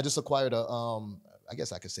 I just acquired I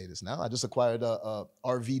guess I could say this now. I just acquired a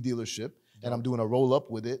RV dealership, and I'm doing a roll-up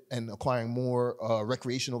with it and acquiring more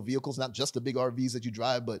recreational vehicles, not just the big RVs that you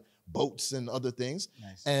drive, but boats and other things.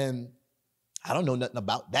 Nice. And I don't know nothing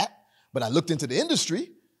about that, but I looked into the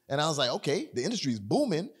industry, and I was like, okay, the industry is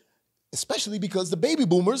booming, especially because the baby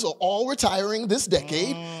boomers are all retiring this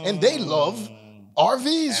decade, and they love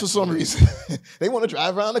RVs for some reason. They want to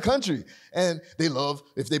drive around the country. And they love,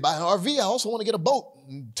 if they buy an RV, I also want to get a boat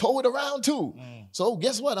and tow it around too. So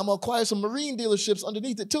guess what? I'm going to acquire some marine dealerships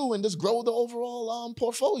underneath it too and just grow the overall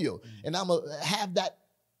portfolio. And I'm going to have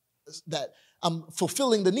that I'm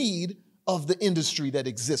fulfilling the need of the industry that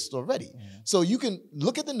exists already. So you can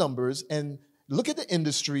look at the numbers and look at the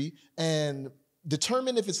industry and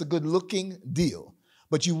determine if it's a good looking deal.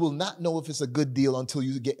 But you will not know if it's a good deal until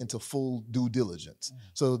you get into full due diligence.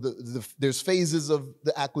 So there's phases of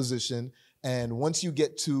the acquisition, and once you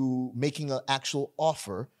get to making an actual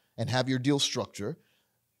offer and have your deal structure,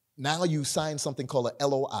 now you sign something called a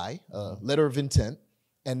LOI, a letter of intent,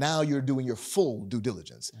 and now you're doing your full due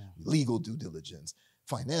diligence, legal due diligence,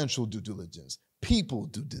 financial due diligence, people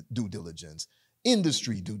due diligence,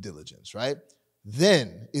 industry due diligence, right?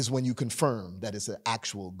 Then is when you confirm that it's an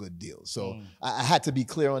actual good deal. So I had to be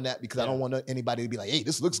clear on that because I don't want anybody to be like, hey,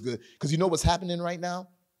 this looks good. Because you know what's happening right now?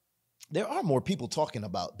 There are more people talking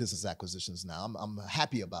about business acquisitions now. I'm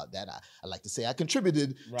happy about that. I like to say I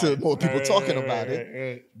contributed to more people talking about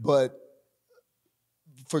it. But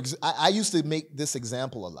I used to make this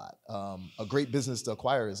example a lot. A great business to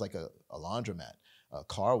acquire is like a laundromat, a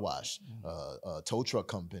car wash, a tow truck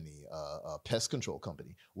company, a pest control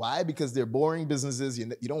company. Why? Because they're boring businesses. You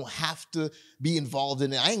don't have to be involved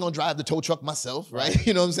in it. I ain't gonna drive the tow truck myself, right?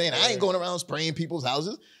 You know what I'm saying? I ain't going around spraying people's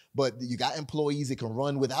houses, but you got employees that can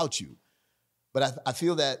run without you. But I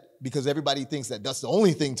feel that because everybody thinks that that's the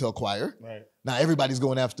only thing to acquire. Right. Now everybody's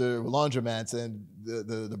going after laundromats, and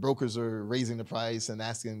the brokers are raising the price and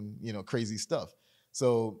asking crazy stuff.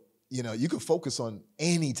 So you could focus on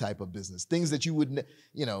any type of business, things that you would,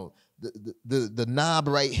 the knob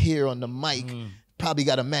right here on the mic probably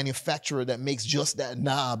got a manufacturer that makes just that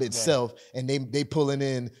knob itself, and they pulling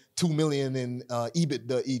in $2 million in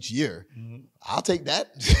EBITDA each year. I'll take that.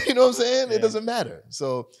 You know what I'm saying? Yeah. It doesn't matter.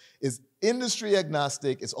 So it's industry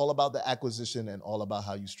agnostic. It's all about the acquisition and all about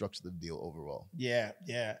how you structure the deal overall. Yeah,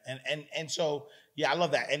 and so I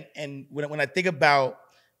love that. And when I think about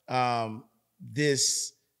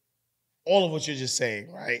this. All of what you're just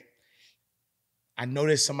saying, right? I know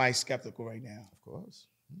there's somebody skeptical right now. Of course.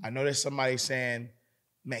 I know there's somebody saying,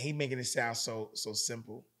 man, he making it sound so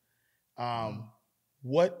simple.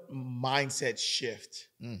 What mindset shift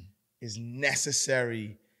is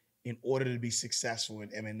necessary in order to be successful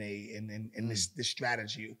in M&A and this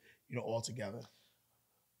strategy, altogether?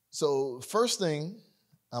 So first thing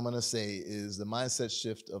I'm going to say is the mindset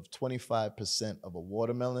shift of 25% of a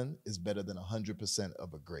watermelon is better than 100%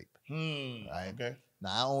 of a grape. Right? Okay. Now,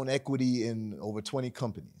 I own equity in over 20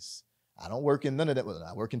 companies. I don't work in none of them. Well,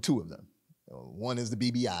 I work in 2 of them. One is the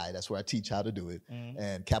BBI. That's where I teach how to do it.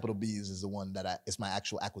 And Capital B's is the one that it's my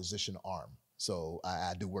actual acquisition arm. So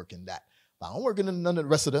I do work in that. But I don't work in none of the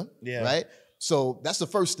rest of them, right? So that's the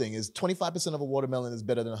first thing is 25% of a watermelon is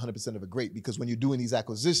better than 100% of a grape, because when you're doing these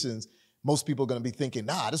acquisitions, most people are going to be thinking,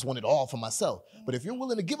 nah, I just want it all for myself. But if you're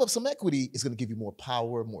willing to give up some equity, it's going to give you more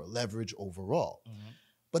power, more leverage overall.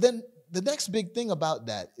 But then the next big thing about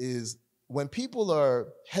that is when people are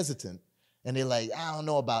hesitant and they're like, I don't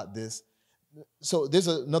know about this. So there's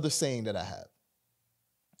another saying that I have.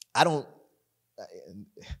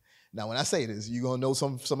 Now when I say this, you're going to know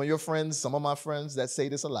some of your friends, some of my friends that say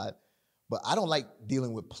this a lot. But I don't like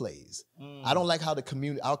dealing with plays. I don't like how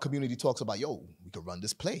our community talks about, yo, we could run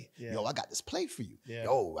this play. Yo, I got this play for you.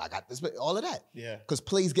 Yo, I got this play, all of that. Because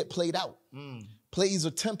plays get played out. Plays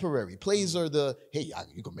are temporary. Plays are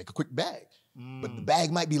you can make a quick bag. But the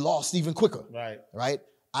bag might be lost even quicker. Right?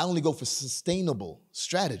 I only go for sustainable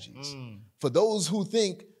strategies. For those who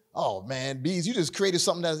think, oh man, Bees, you just created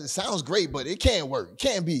something that sounds great, but it can't work. It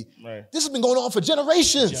can't be. Right. This has been going on for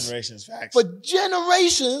generations. Generations, facts. For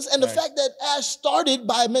generations. And the fact that Ash started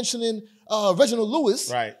by mentioning Reginald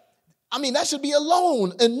Lewis. Right. I mean, that should be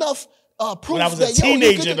alone enough proof when I was that a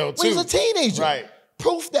teenager, though, when he was a teenager. Right.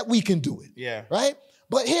 Proof that we can do it. Yeah. Right?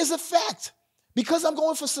 But here's a fact. Because I'm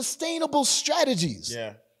going for sustainable strategies.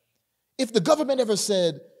 Yeah. If the government ever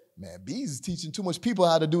said, man, Bees is teaching too much people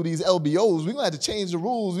how to do these LBOs, we're going to have to change the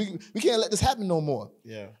rules. We can't let this happen no more.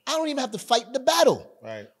 Yeah. I don't even have to fight the battle.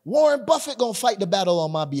 Right. Warren Buffett going to fight the battle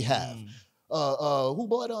on my behalf. Who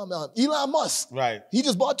bought Elon Musk? Right. He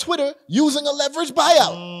just bought Twitter using a leveraged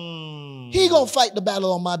buyout. He going to fight the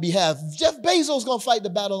battle on my behalf. Jeff Bezos going to fight the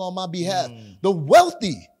battle on my behalf. The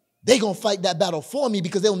wealthy, they going to fight that battle for me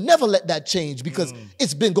because they'll never let that change because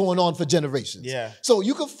it's been going on for generations. Yeah. So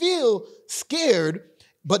you can feel scared,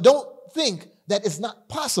 but don't think that it's not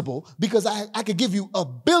possible because I could give you a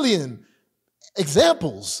billion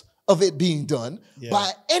examples of it being done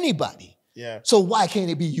by anybody. Yeah. So why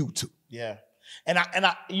can't it be you too? Yeah. And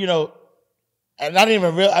I you know, and I didn't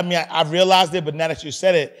even realize, I mean, I realized it, but now that you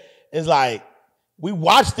said it, it's like, we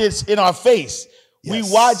watched this in our face. Yes.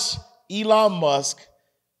 We watched Elon Musk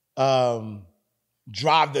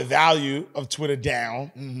drive the value of Twitter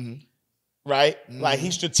down, right? Like,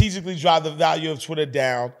 he strategically drive the value of Twitter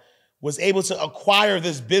down, was able to acquire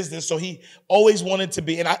this business. So he always wanted to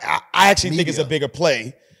be, and I actually think it's a bigger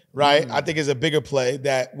play, right? I think it's a bigger play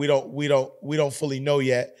that we don't fully know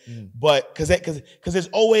yet. But because there's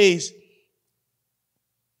always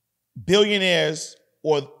billionaires,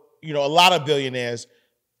 or a lot of billionaires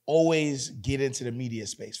always get into the media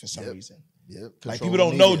space for some reason. Like, people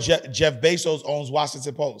don't know Jeff Bezos owns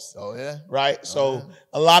Washington Post. Oh yeah, right. So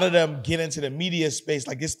a lot of them get into the media space.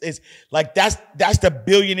 Like, it's like that's the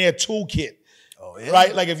billionaire toolkit. Oh yeah,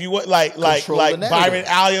 right. Like, if you want, like Byron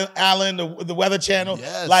Allen, the Weather Channel.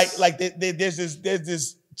 Yes. Like there's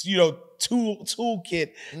this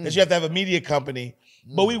toolkit that you have to have a media company.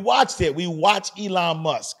 But we watched it. We watched Elon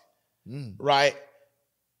Musk, right?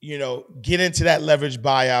 Get into that leverage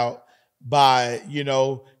buyout by,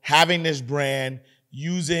 having this brand,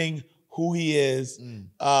 using who he is,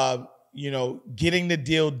 getting the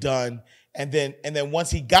deal done. And then once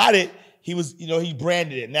he got it, he was, he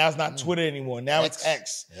branded it. Now it's not Twitter anymore. Now it's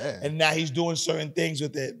X. Yeah. And now he's doing certain things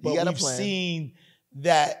with it. But we've seen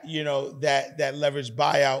that, that leverage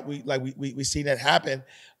buyout. We seen that happen.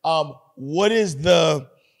 What is the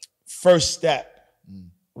first step,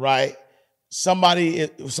 right? Somebody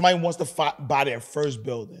wants to buy their first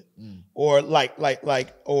building, or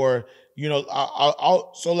I'll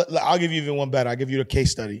give you even one better. I'll give you a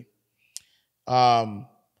case study. I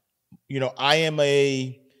am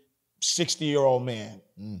a 60-year-old man,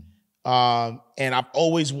 and I've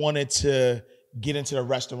always wanted to get into the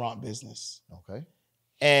restaurant business. Okay,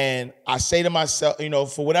 and I say to myself,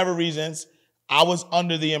 for whatever reasons, I was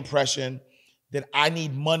under the impression that I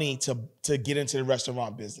need money to get into the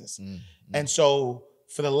restaurant business. And so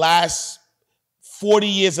for the last 40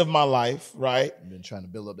 years of my life, right? I've been trying to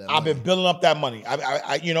build up that I've been building up that money.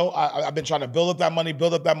 I've been trying to build up that money.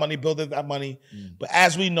 But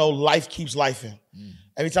as we know, life keeps lifing.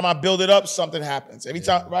 Every time I build it up, something happens. Every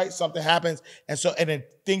time, right? Something happens. And then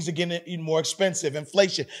things are getting even more expensive.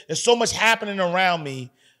 Inflation. There's so much happening around me,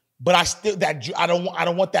 but I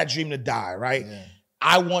don't want that dream to die, right? Yeah.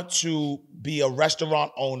 I want to be a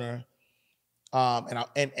restaurant owner.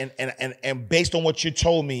 And based on what you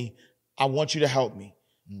told me, I want you to help me.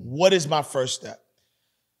 What is my first step?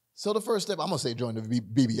 So the first step, I'm gonna say join the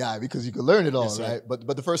BBI because you can learn it all, yes, right?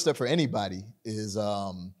 But the first step for anybody is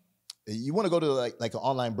you want to go to like an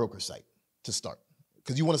online broker site to start,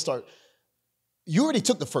 because you want to start. You already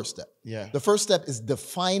took the first step. Yeah. The first step is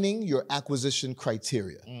defining your acquisition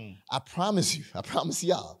criteria. I promise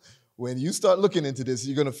y'all. When you start looking into this,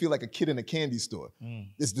 you're going to feel like a kid in a candy store.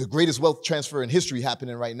 It's the greatest wealth transfer in history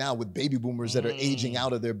happening right now with baby boomers that are aging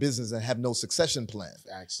out of their business and have no succession plan,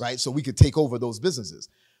 right? So we could take over those businesses.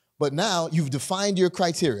 But now you've defined your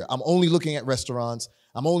criteria. I'm only looking at restaurants.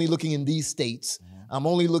 I'm only looking in these states. I'm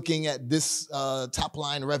only looking at this top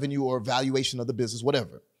line revenue or valuation of the business,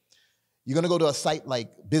 whatever. You're going to go to a site like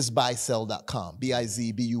bizbuysell.com,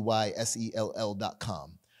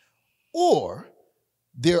 bizbuysell.com. Or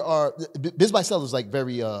BizBuySell is like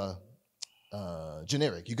very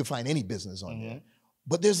generic. You can find any business on there.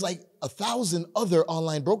 But there's like 1,000 other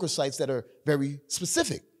online broker sites that are very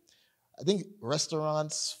specific. I think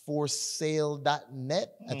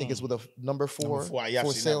restaurantsforsale.net. I think it's with a number 4,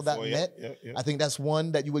 forsale.net. Yeah. I think that's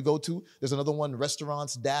one that you would go to. There's another one,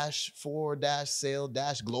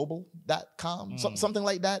 restaurants-for-sale-global.com, something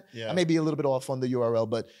like that. Yeah. I may be a little bit off on the URL,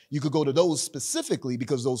 but you could go to those specifically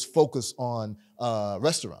because those focus on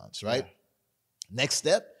restaurants, right? Yeah. Next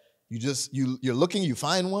step, you're looking, you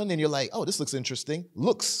find one, and you're like, oh, this looks interesting.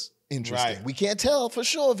 Right. We can't tell for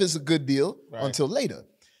sure if it's a good deal until later.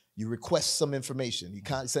 You request some information. You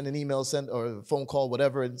can't send an email, or a phone call,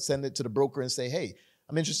 whatever, and send it to the broker and say, hey,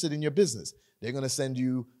 I'm interested in your business. They're going to send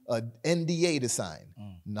you an NDA to sign,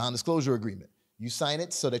 non-disclosure agreement. You sign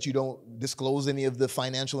it so that you don't disclose any of the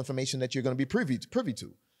financial information that you're going to be privy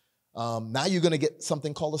to. Now you're going to get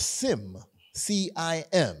something called a CIM,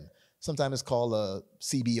 C-I-M. Sometimes it's called a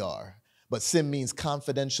CBR. But CIM means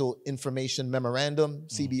Confidential Information Memorandum.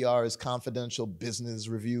 CBR is Confidential Business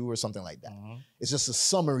Review or something like that. It's just a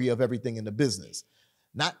summary of everything in the business.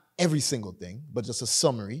 Not every single thing, but just a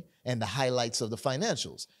summary and the highlights of the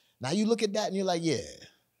financials. Now you look at that and you're like, yeah,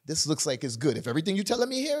 this looks like it's good. If everything you're telling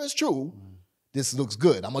me here is true, this looks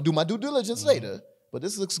good. I'm going to do my due diligence later, but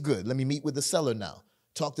this looks good. Let me meet with the seller now.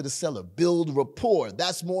 Talk to the seller, build rapport.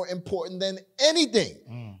 That's more important than anything.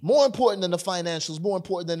 More important than the financials, more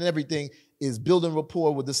important than everything is building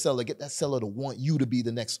rapport with the seller. Get that seller to want you to be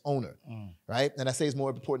the next owner, right? And I say it's more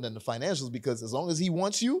important than the financials because as long as he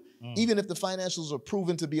wants you, even if the financials are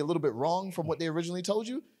proven to be a little bit wrong from what they originally told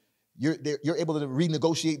you, you're able to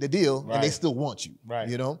renegotiate the deal and they still want you,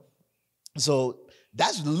 you know? So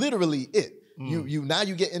that's literally it. Now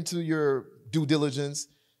you get into your due diligence,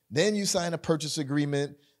 then you sign a purchase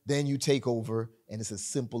agreement, then you take over, and it's as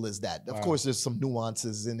simple as that. Of course, there's some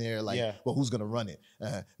nuances in there, like, well, who's gonna run it?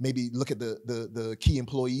 Maybe look at the key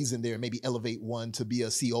employees in there, maybe elevate one to be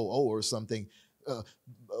a COO or something.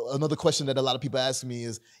 Another question that a lot of people ask me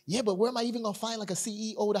is, yeah, but where am I even gonna find like a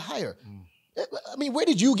CEO to hire? I mean, where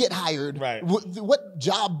did you get hired? What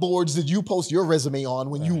job boards did you post your resume on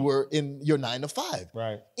when you were in your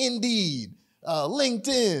 9-to-5? Indeed,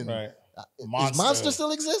 LinkedIn. Does Monster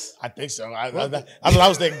still exist? I think so. I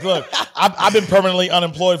was thinking, look, I've been permanently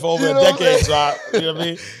unemployed for over a decade, so you know what I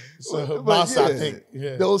mean? So Monster, I think.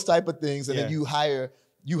 Those type of things, and then you hire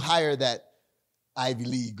that Ivy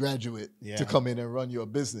League graduate to come in and run your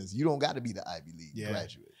business. You don't got to be the Ivy League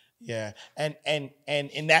graduate. Yeah, and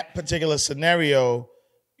in that particular scenario,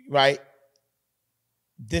 right,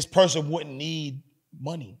 this person wouldn't need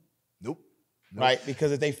money. Nope. Right?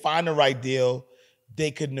 Because if they find the right deal, they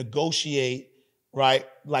could negotiate, right?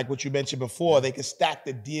 Like what you mentioned before, they could stack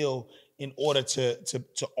the deal in order to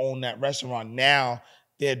own that restaurant. Now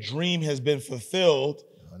their dream has been fulfilled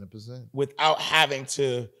 100%. Without having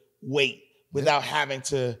to wait, without having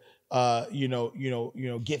to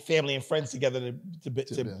get family and friends together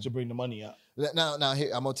to bring the money up. Now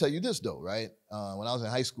here, I'm gonna tell you this though, right? When I was in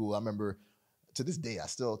high school, I remember to this day I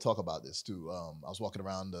still talk about this too. I was walking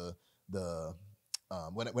around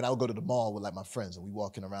when I would go to the mall with like my friends and we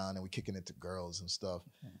walking around and we kicking it to girls and stuff.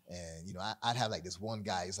 And, you know, I'd have like this one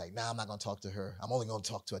guy, he's like, nah, I'm not going to talk to her. I'm only going to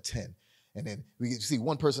talk to a 10. And then we see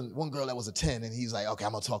one girl that was a 10 and he's like, okay,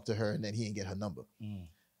 I'm going to talk to her. And then he didn't get her number.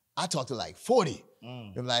 I talked to like 40.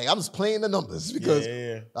 And like, I'm just playing the numbers because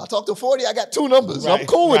I talked to 40, I got 2 numbers. So I'm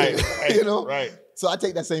cool with it, you know? So I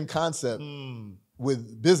take that same concept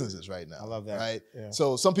with businesses right now. I love that. Right?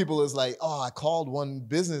 So some people is like, oh, I called one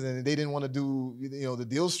business and they didn't want to do, the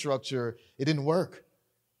deal structure. It didn't work.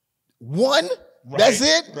 One? That's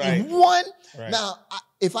it? One? Now,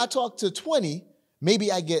 if I talk to 20,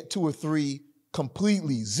 maybe I get 2 or 3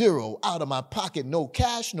 completely zero out of my pocket. No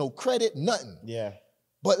cash, no credit, nothing.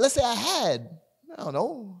 But let's say I had, I don't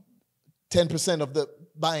know, 10% of the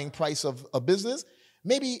buying price of a business.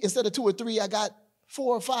 Maybe instead of 2 or 3, I got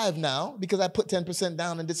 4 or 5 now because I put 10%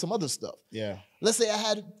 down and did some other stuff. Let's say I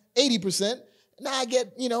had 80%. Now I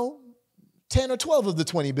get, 10 or 12 of the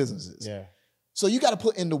 20 businesses. So you got to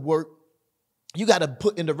put in the work. You got to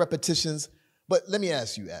put in the repetitions. But let me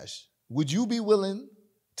ask you, Ash, would you be willing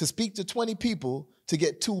to speak to 20 people to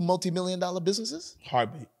get 2 multi-million-dollar businesses?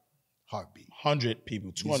 Heartbeat. 100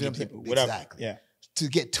 people, 200 people, whatever. Exactly. To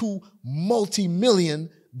get 2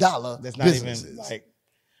 multi-million-dollar businesses. Even like,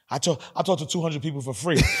 I talk to 200 people for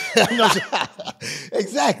free.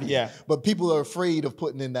 Exactly. But people are afraid of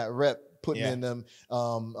putting in that rep, putting in them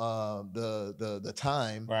the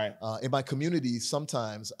time. In my community,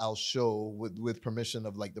 sometimes I'll show with permission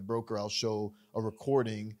of like the broker, I'll show a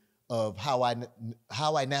recording of how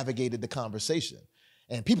I navigated the conversation,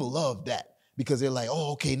 and people love that because they're like,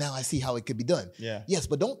 oh, okay, now I see how it could be done. Yes,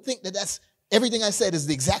 but don't think that that's everything I said is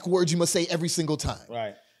the exact words you must say every single time.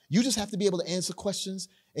 You just have to be able to answer questions,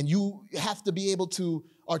 and you have to be able to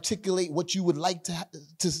articulate what you would like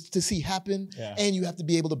to see happen, and you have to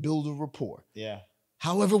be able to build a rapport. Yeah.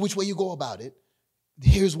 However, which way you go about it,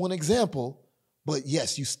 here's one example, but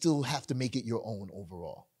yes, you still have to make it your own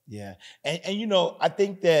overall. Yeah. And you know, I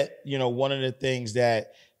think that, you know, one of the things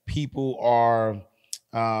that people are,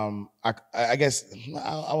 I guess,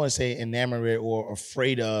 I want to say enamored or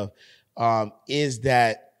afraid of, is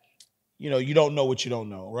that, you know, you don't know what you don't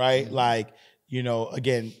know, right? Mm-hmm. Like, you know,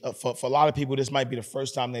 again, for a lot of people, this might be the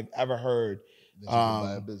first time they've ever heard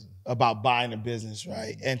about buying a business,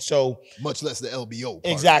 right? Mm-hmm. And so, much less the LBO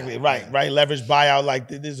part. Exactly, right, right. Leverage buyout, like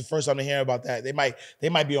this is the first time they hear about that. They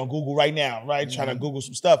might be on Google right now, right, trying to Google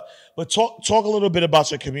some stuff. But talk a little bit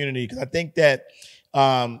about your community, because I think that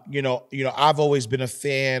you know, I've always been a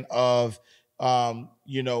fan of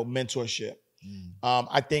you know, mentorship.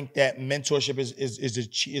 I think that mentorship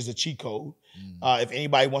is a cheat code. If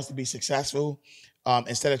anybody wants to be successful,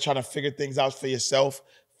 instead of trying to figure things out for yourself,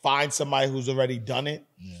 find somebody who's already done it,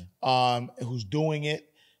 who's doing it,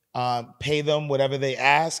 pay them whatever they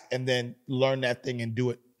ask, and then learn that thing and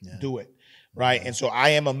do it. Do it, right? And so I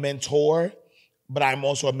am a mentor, but I'm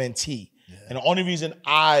also a mentee. And the only reason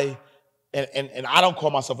I don't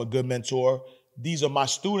call myself a good mentor, these are my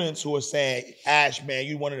students who are saying, Ash, man,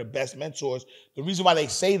 you're one of the best mentors. The reason why they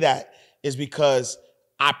say that is because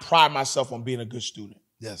I pride myself on being a good student.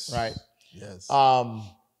 Yes. Right? Yes.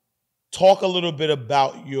 Talk a little bit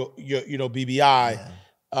about your you know, BBI,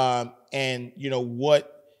 and you know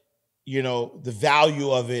what, you know, the value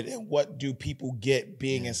of it, and what do people get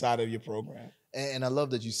being inside of your program. And I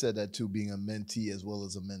love that you said that too, being a mentee as well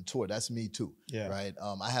as a mentor. That's me too, right?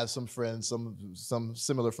 I have some friends, some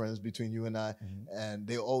similar friends between you and I, and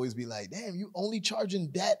they'll always be like, damn, you only charging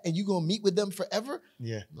that and you gonna meet with them forever?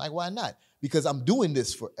 Yeah. Like, why not? Because I'm doing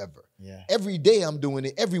this forever. Yeah. Every day I'm doing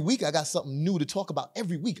it. Every week I got something new to talk about.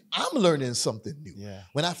 Every week I'm learning something new. Yeah.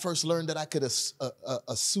 When I first learned that I could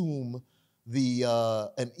assume the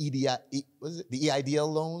the EIDL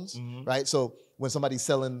loans, right? So when somebody's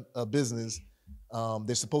selling a business,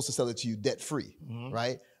 they're supposed to sell it to you debt-free,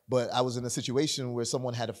 right? But I was in a situation where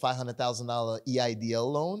someone had a $500,000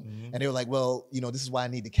 EIDL loan, and they were like, well, you know, this is why I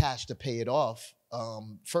need the cash to pay it off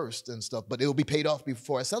first and stuff, but it'll be paid off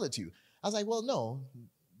before I sell it to you. I was like, well, no,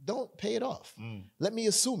 don't pay it off. Let me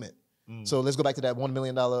assume it. So let's go back to that $1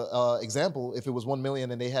 million example. If it was $1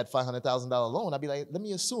 million and they had $500,000 loan, I'd be like, let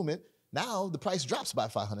me assume it. Now the price drops by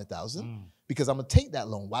 $500,000 because I'm gonna take that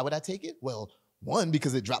loan. Why would I take it? Well, one,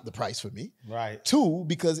 because it dropped the price for me. Right. Two,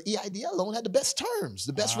 because EIDL loan had the best terms,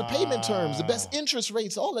 the best repayment terms, the best interest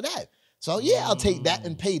rates, all of that. So yeah, I'll take that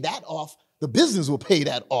and pay that off. The business will pay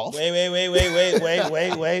that off. Wait.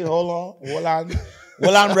 Hold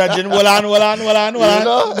on, Regin. Hold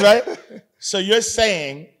on. Right? So you're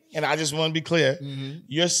saying, and I just want to be clear,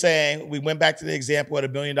 you're saying, we went back to the example of the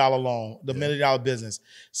 $1 million loan, the $1 million business.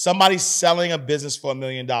 Somebody's selling a business for $1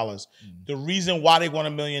 million. The reason why they want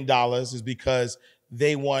 $1 million is because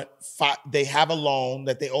they have a loan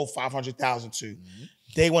that they owe $500,000 to.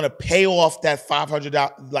 They want to pay off that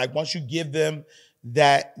 $500,000. Like, once you give them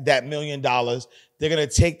that $1 million, they're going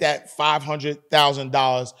to take that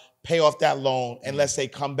 $500,000, pay off that loan, and let's say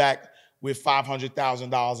come back with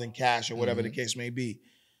 $500,000 in cash or whatever the case may be.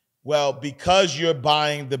 Well, because you're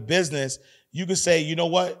buying the business, you could say, you know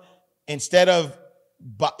what? Instead of,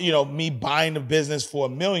 you know, me buying the business for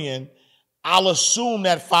 $1 million, I'll assume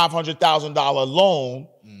that $500,000 loan.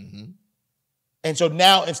 And so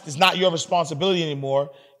now it's not your responsibility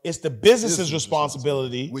anymore. It's the business's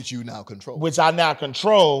responsibility. Which you now control. Which I now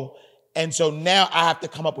control. And so now I have to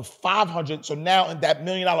come up with 500. So now in that $1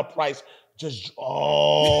 million price, just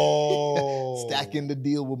stacking the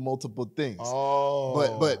deal with multiple things.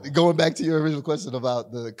 But going back to your original question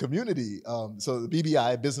about the community, so the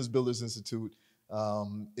BBI, Business Builders Institute,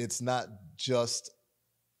 it's not just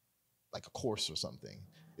like a course or something.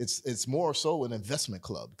 It's more so an investment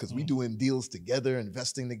club, because we doing deals together,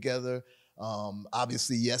 investing together.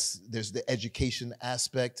 Obviously, yes, there's the education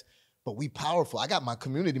aspect, but we powerful. I got my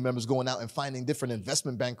community members going out and finding different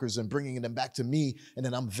investment bankers and bringing them back to me, and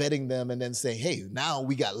then I'm vetting them and then saying, hey, now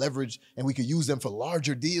we got leverage and we could use them for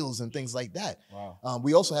larger deals and things like that. Wow.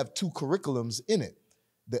 We also have 2 curriculums in it.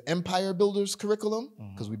 The Empire Builders curriculum,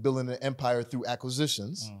 because we're building an empire through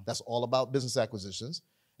acquisitions. That's all about business acquisitions.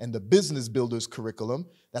 And the Business Builders curriculum,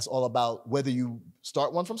 that's all about whether you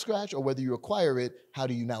start one from scratch or whether you acquire it, how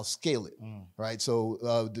do you now scale it, right? So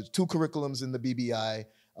the 2 curriculums in the BBI,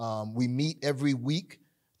 we meet every week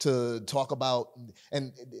to talk about,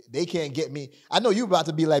 and they can't get me. I know you're about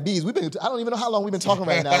to be like, Bees, I don't even know how long we've been talking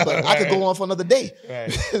right now, but I could go on for another day.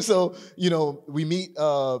 Right. So, we meet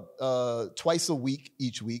twice a week,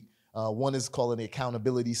 each week. One is called an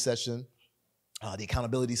accountability session. The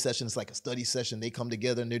accountability session is like a study session. They come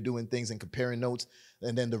together and they're doing things and comparing notes.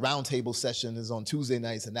 And then the roundtable session is on Tuesday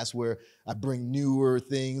nights, and that's where I bring newer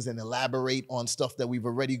things and elaborate on stuff that we've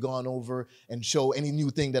already gone over and show any new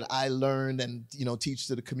thing that I learned and teach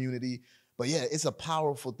to the community. But yeah, it's a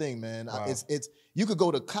powerful thing, man. Wow. It's you could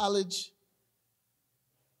go to college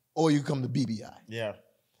or you could come to BBI. Yeah.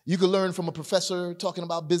 You could learn from a professor talking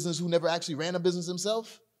about business who never actually ran a business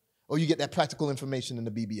himself, or you get that practical information in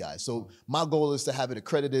the BBI. So my goal is to have it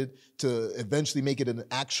accredited, to eventually make it an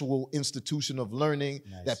actual institution of learning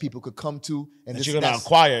that people could come to. And you're going to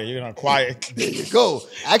acquire. There you go.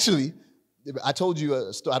 Actually, I told you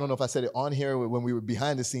a story. I don't know if I said it on here when we were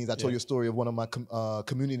behind the scenes. I told you a story of one of my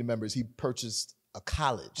community members. He purchased a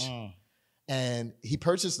college. And he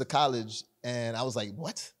purchased the college, and I was like,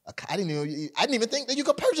 what? I didn't even think that you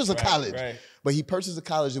could purchase a college. Right. But he purchased a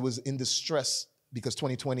college. It was in distress, because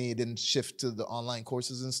 2020 it didn't shift to the online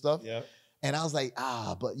courses and stuff. Yep. And I was like,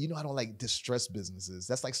 but I don't like distressed businesses.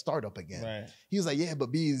 That's like startup again. Right. He was like, yeah, but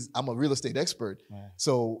I'm a real estate expert. Right.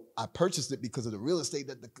 So I purchased it because of the real estate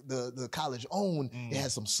that the college owned. It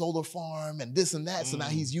had some solar farm and this and that. So now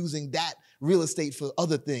he's using that real estate for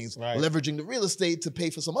other things, leveraging the real estate to pay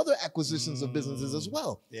for some other acquisitions of businesses as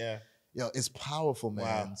well. Yeah. It's powerful, man.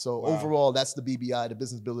 Wow. So overall, that's the BBI, the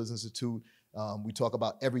Business Builders Institute. We talk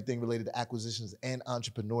about everything related to acquisitions and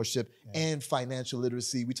entrepreneurship and financial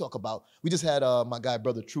literacy. We just had my guy,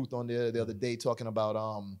 Brother Truth, on there the other day talking about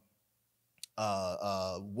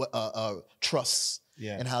trusts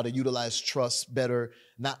and how to utilize trust better,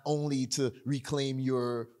 not only to reclaim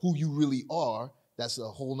who you really are, that's a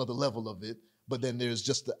whole nother level of it, but then there's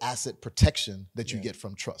just the asset protection that you get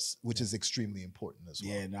from trust, which is extremely important as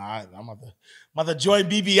well. Yeah, no, I'm about to join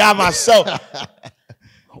BBI myself.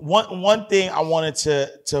 One thing I wanted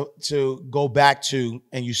to go back to,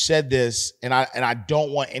 and you said this, and I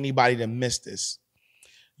don't want anybody to miss this.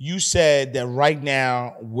 You said that right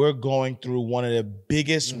now we're going through one of the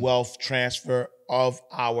biggest wealth transfer of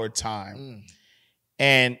our time.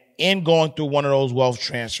 And in going through one of those wealth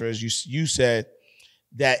transfers, you said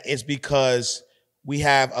that it's because we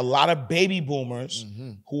have a lot of baby boomers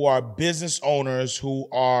who are business owners, who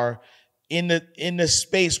are in the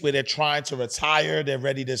space where they're trying to retire, they're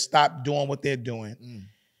ready to stop doing what they're doing.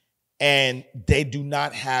 And they do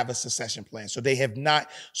not have a succession plan. So they have not.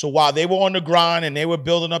 So while they were on the grind and they were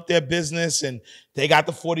building up their business, and they got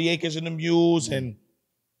the 40 acres and the mules, and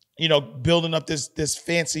building up this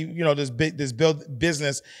fancy, this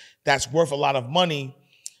business that's worth a lot of money,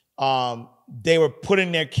 they were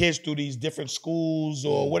putting their kids through these different schools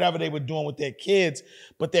or whatever they were doing with their kids,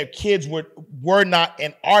 but their kids were not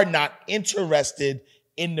and are not interested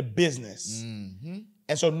in the business. And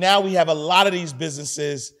so now we have a lot of these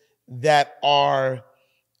businesses that are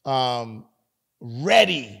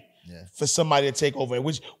ready for somebody to take over,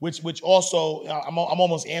 which also I'm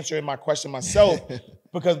almost answering my question myself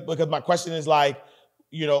because my question is like,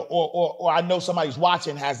 or I know somebody's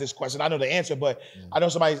watching has this question. I know the answer, but I know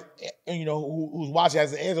somebody, who's watching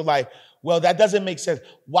has the answer. Like, well, that doesn't make sense.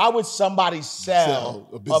 Why would somebody sell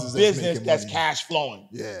a business that's cash flowing?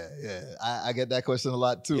 Yeah. I get that question a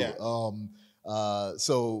lot too. Yeah.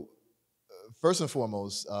 So first and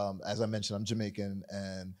foremost, as I mentioned, I'm Jamaican,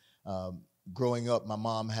 and growing up, my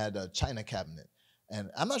mom had a china cabinet. And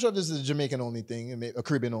I'm not sure if this is a Jamaican-only thing, a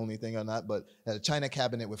Caribbean-only thing or not, but had a china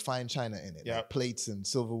cabinet with fine china in it, like plates and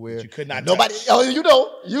silverware. But you could not. Nobody. Oh, you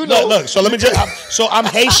know. Look. So let me just. So I'm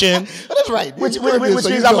Haitian. That's right. Which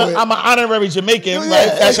means I'm an honorary Jamaican, right?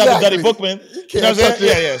 That's how the Duddy Bookman. You know what I'm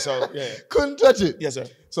saying? Yeah. So couldn't touch it. Yes, sir.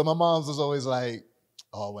 So my mom's was always like,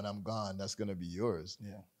 "Oh, when I'm gone, that's gonna be yours."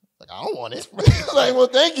 Yeah. Like, I don't want it. Like, well,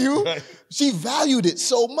 thank you. Right. She valued it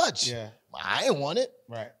so much. Yeah. I didn't want it.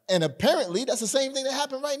 Right. And apparently that's the same thing that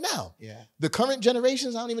happened right now. Yeah. The current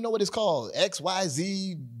generations, I don't even know what it's called. X, Y,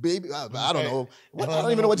 Z, baby. I don't know. I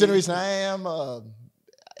don't even know what generation I am.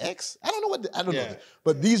 X. I don't know I don't know.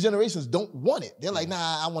 But these generations don't want it. They're like,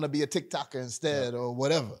 nah, I want to be a TikToker instead or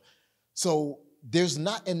whatever. So there's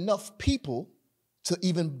not enough people to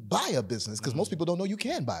even buy a business because most people don't know you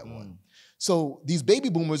can buy one. So these baby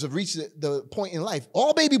boomers have reached the point in life.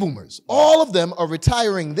 All baby boomers, all of them are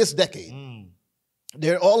retiring this decade.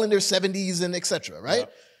 They're all in their 70s and et cetera, right?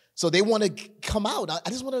 Yep. So they want to come out. I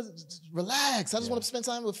just want to relax. I just want to spend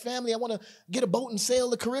time with family. I want to get a boat and sail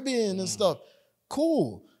the Caribbean and stuff.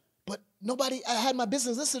 Cool. But I had my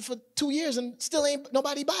business listed for 2 years and still ain't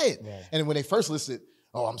nobody buy it. Right. And when they first listed,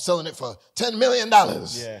 Oh, I'm selling it for $10 million.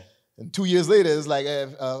 Yeah. And 2 years later, it's like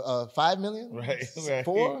 5 million, Right.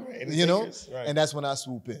 4, Right. you know? Right. And that's when I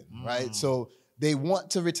swoop in, right? So they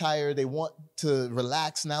want to retire. They want to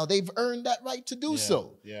relax now. They've earned that right to do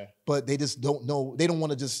so. Yeah. But they just don't know. They don't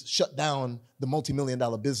want to just shut down the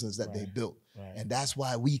multi-million-dollar business that they built. Right. And that's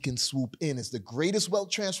why we can swoop in. It's the greatest wealth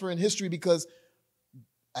transfer in history because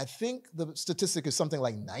I think the statistic is something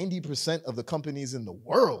like 90% of the companies in the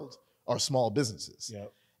world are small businesses.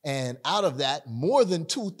 Yep. And out of that, more than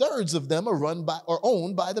 2/3 of them are run by or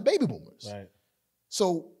owned by the baby boomers. Right.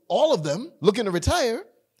 So all of them looking to retire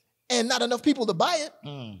and not enough people to buy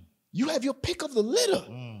it. You have your pick of the litter.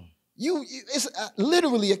 It's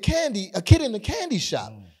literally a kid in the candy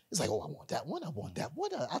shop. It's like, oh, I want that one. I want that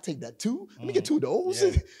one. I'll take that too. Let me get 2 of those.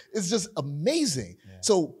 Yeah. It's just amazing. Yeah.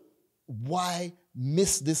 So why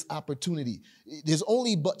miss this opportunity? There's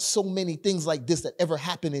only but so many things like this that ever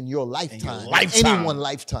happen in your lifetime. Anyone's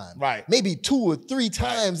lifetime. Right. Maybe 2 or 3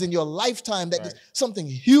 times in your lifetime that something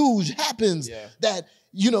huge happens that,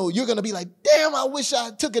 you know, you're going to be like, damn, I wish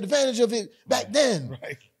I took advantage of it back then.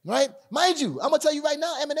 Right. Mind you, I'm going to tell you right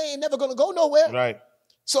now, M&A ain't never going to go nowhere. Right.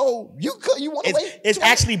 So you want to wait? It's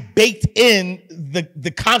actually baked in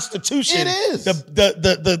the Constitution. It is.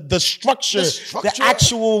 The structure, the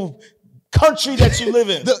actual country that you live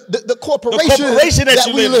in. The corporation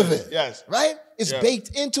that we live in. Yes. Right? It's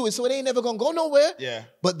baked into it, so it ain't never going to go nowhere. Yeah.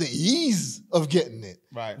 But the ease of getting it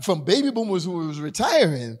from baby boomers who was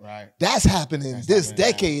retiring, that's happening this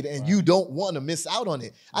decade, and you don't want to miss out on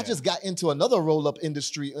it. I just got into another roll-up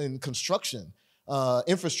industry in construction,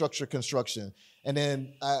 infrastructure construction. And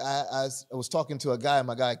then I was talking to a guy,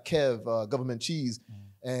 my guy Kev, Government Cheese,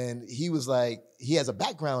 and he was like, he has a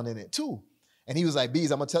background in it too. And he was like, Bees,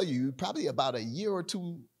 I'm going to tell you, probably about a year or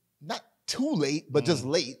two, not too late, but just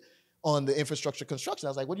late on the infrastructure construction. I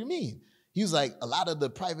was like, what do you mean? He was like, a lot of the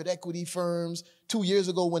private equity firms 2 years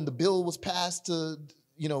ago when the bill was passed to,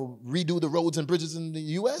 you know, redo the roads and bridges in the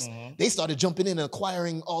US, they started jumping in and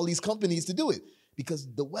acquiring all these companies to do it. Because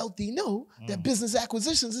the wealthy know that business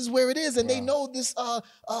acquisitions is where it is, and they know this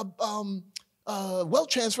wealth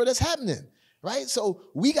transfer that's happening, right? So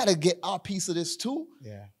we got to get our piece of this too.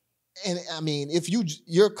 Yeah. And I mean, if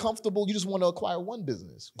you're comfortable, you just want to acquire one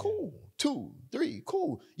business, cool. 2, 3,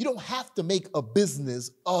 cool. You don't have to make a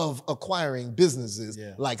business of acquiring businesses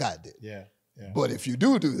like I did. Yeah. But if you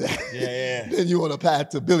do that, then you're on a path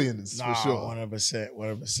to billions for sure.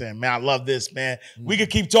 100%. Man, I love this, man. We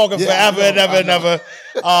could keep talking forever and ever.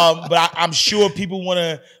 But I'm sure people want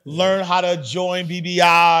to learn how to join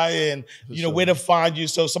BBI and, you know, where to find you.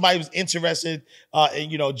 So somebody who's interested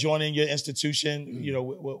in, you know, joining your institution, you know,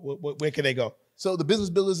 where can they go? So the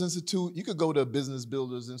Business Builders Institute, you could go to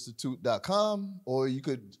businessbuildersinstitute.com, or you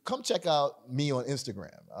could come check out me on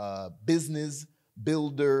Instagram, Business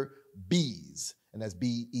Builder Bees, and that's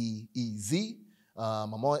Beez.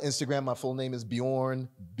 I'm on Instagram. My full name is Bjorn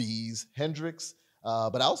Bees Hendricks.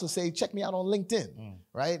 But I also say check me out on LinkedIn,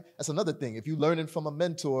 right? That's another thing. If you're learning from a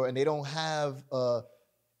mentor and they don't have a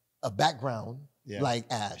background like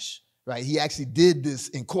Ash, right? He actually did this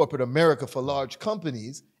in corporate America for large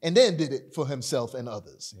companies and then did it for himself and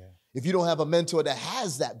others. Yeah. If you don't have a mentor that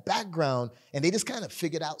has that background and they just kind of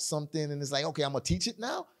figured out something and it's like, okay, I'm going to teach it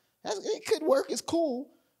now, it could work. It's cool.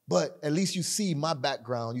 But at least you see my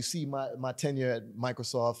background. You see my tenure at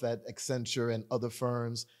Microsoft, at Accenture, and other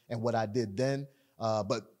firms, and what I did then.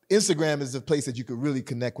 But Instagram is the place that you could really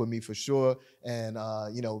connect with me for sure. And,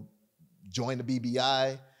 you know, join the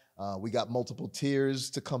BBI. We got multiple tiers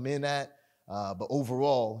to come in at. But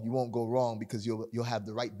overall, you won't go wrong because you'll have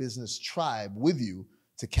the right business tribe with you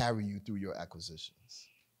to carry you through your acquisitions.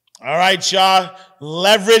 All right, y'all.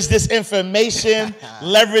 Leverage this information.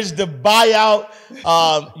 Leverage the buyout.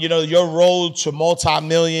 You know, your road to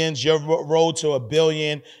multi-millions, your road to $1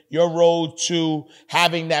 billion, your road to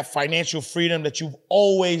having that financial freedom that you've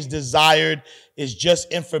always desired is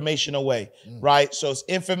just information away, right? So it's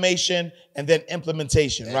information and then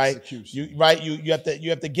implementation, execution. right? You have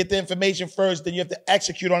to get the information first, then you have to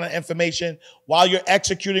execute on that information. While you're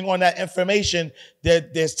executing on that information,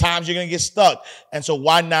 there's times you're gonna get stuck. And so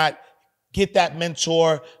why not get that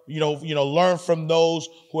mentor, you know, learn from those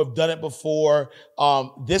who have done it before.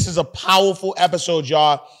 This is a powerful episode,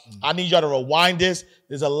 y'all. I need y'all to rewind this.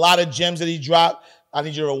 There's a lot of gems that he dropped. I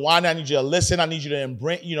need you to rewind. I need you to listen. I need you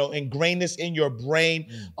to ingrain this in your brain.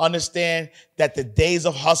 Understand that the days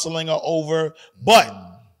of hustling are over. But,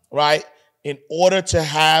 right, in order to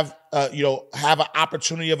have an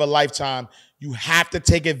opportunity of a lifetime, you have to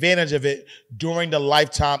take advantage of it during the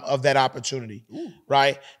lifetime of that opportunity,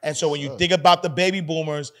 right? And so when you think about the baby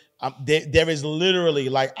boomers, There is literally,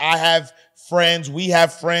 like, I have friends, we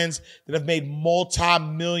have friends that have made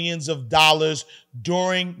multi-millions of dollars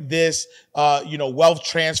during this, wealth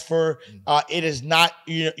transfer. It is not,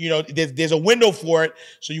 there's a window for it.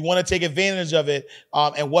 So you want to take advantage of it.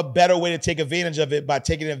 And what better way to take advantage of it by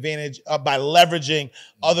taking advantage by leveraging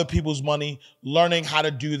other people's money, learning how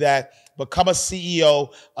to do that. Become a CEO,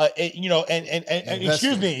 and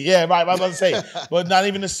excuse me. Yeah, right. I was about to say, but not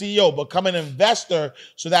even a CEO, become an investor.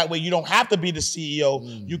 So that way you don't have to be the CEO.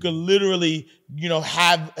 You can literally,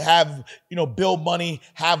 build money,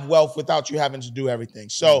 have wealth without you having to do everything.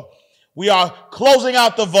 So we are closing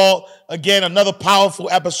out the vault. Again, another powerful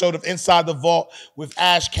episode of Inside the Vault with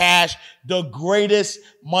Ash Cash, the greatest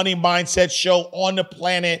money mindset show on the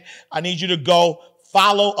planet. I need you to go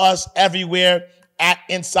follow us everywhere at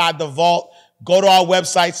Inside the Vault. Go to our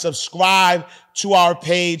website, subscribe to our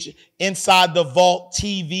page,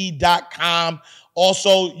 InsideTheVaultTV.com.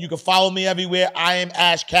 Also, you can follow me everywhere.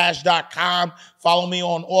 IamAshCash.com. Follow me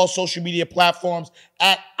on all social media platforms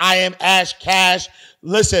at IamAshCash.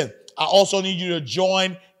 Listen, I also need you to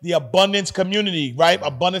join the abundance community, right?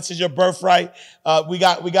 Abundance is your birthright. We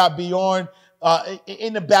got Bjorn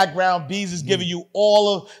in the background. Bees is giving you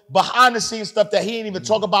all of behind the scenes stuff that he ain't even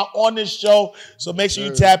talk about on this show. So make sure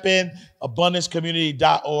you tap in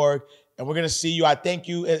abundancecommunity.org. And we're going to see you. I thank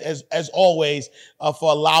you, as always,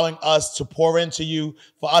 for allowing us to pour into you,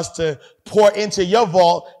 for us to pour into your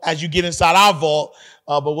vault as you get inside our vault.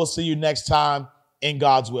 But we'll see you next time in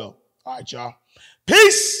God's will. All right, y'all.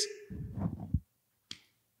 Peace.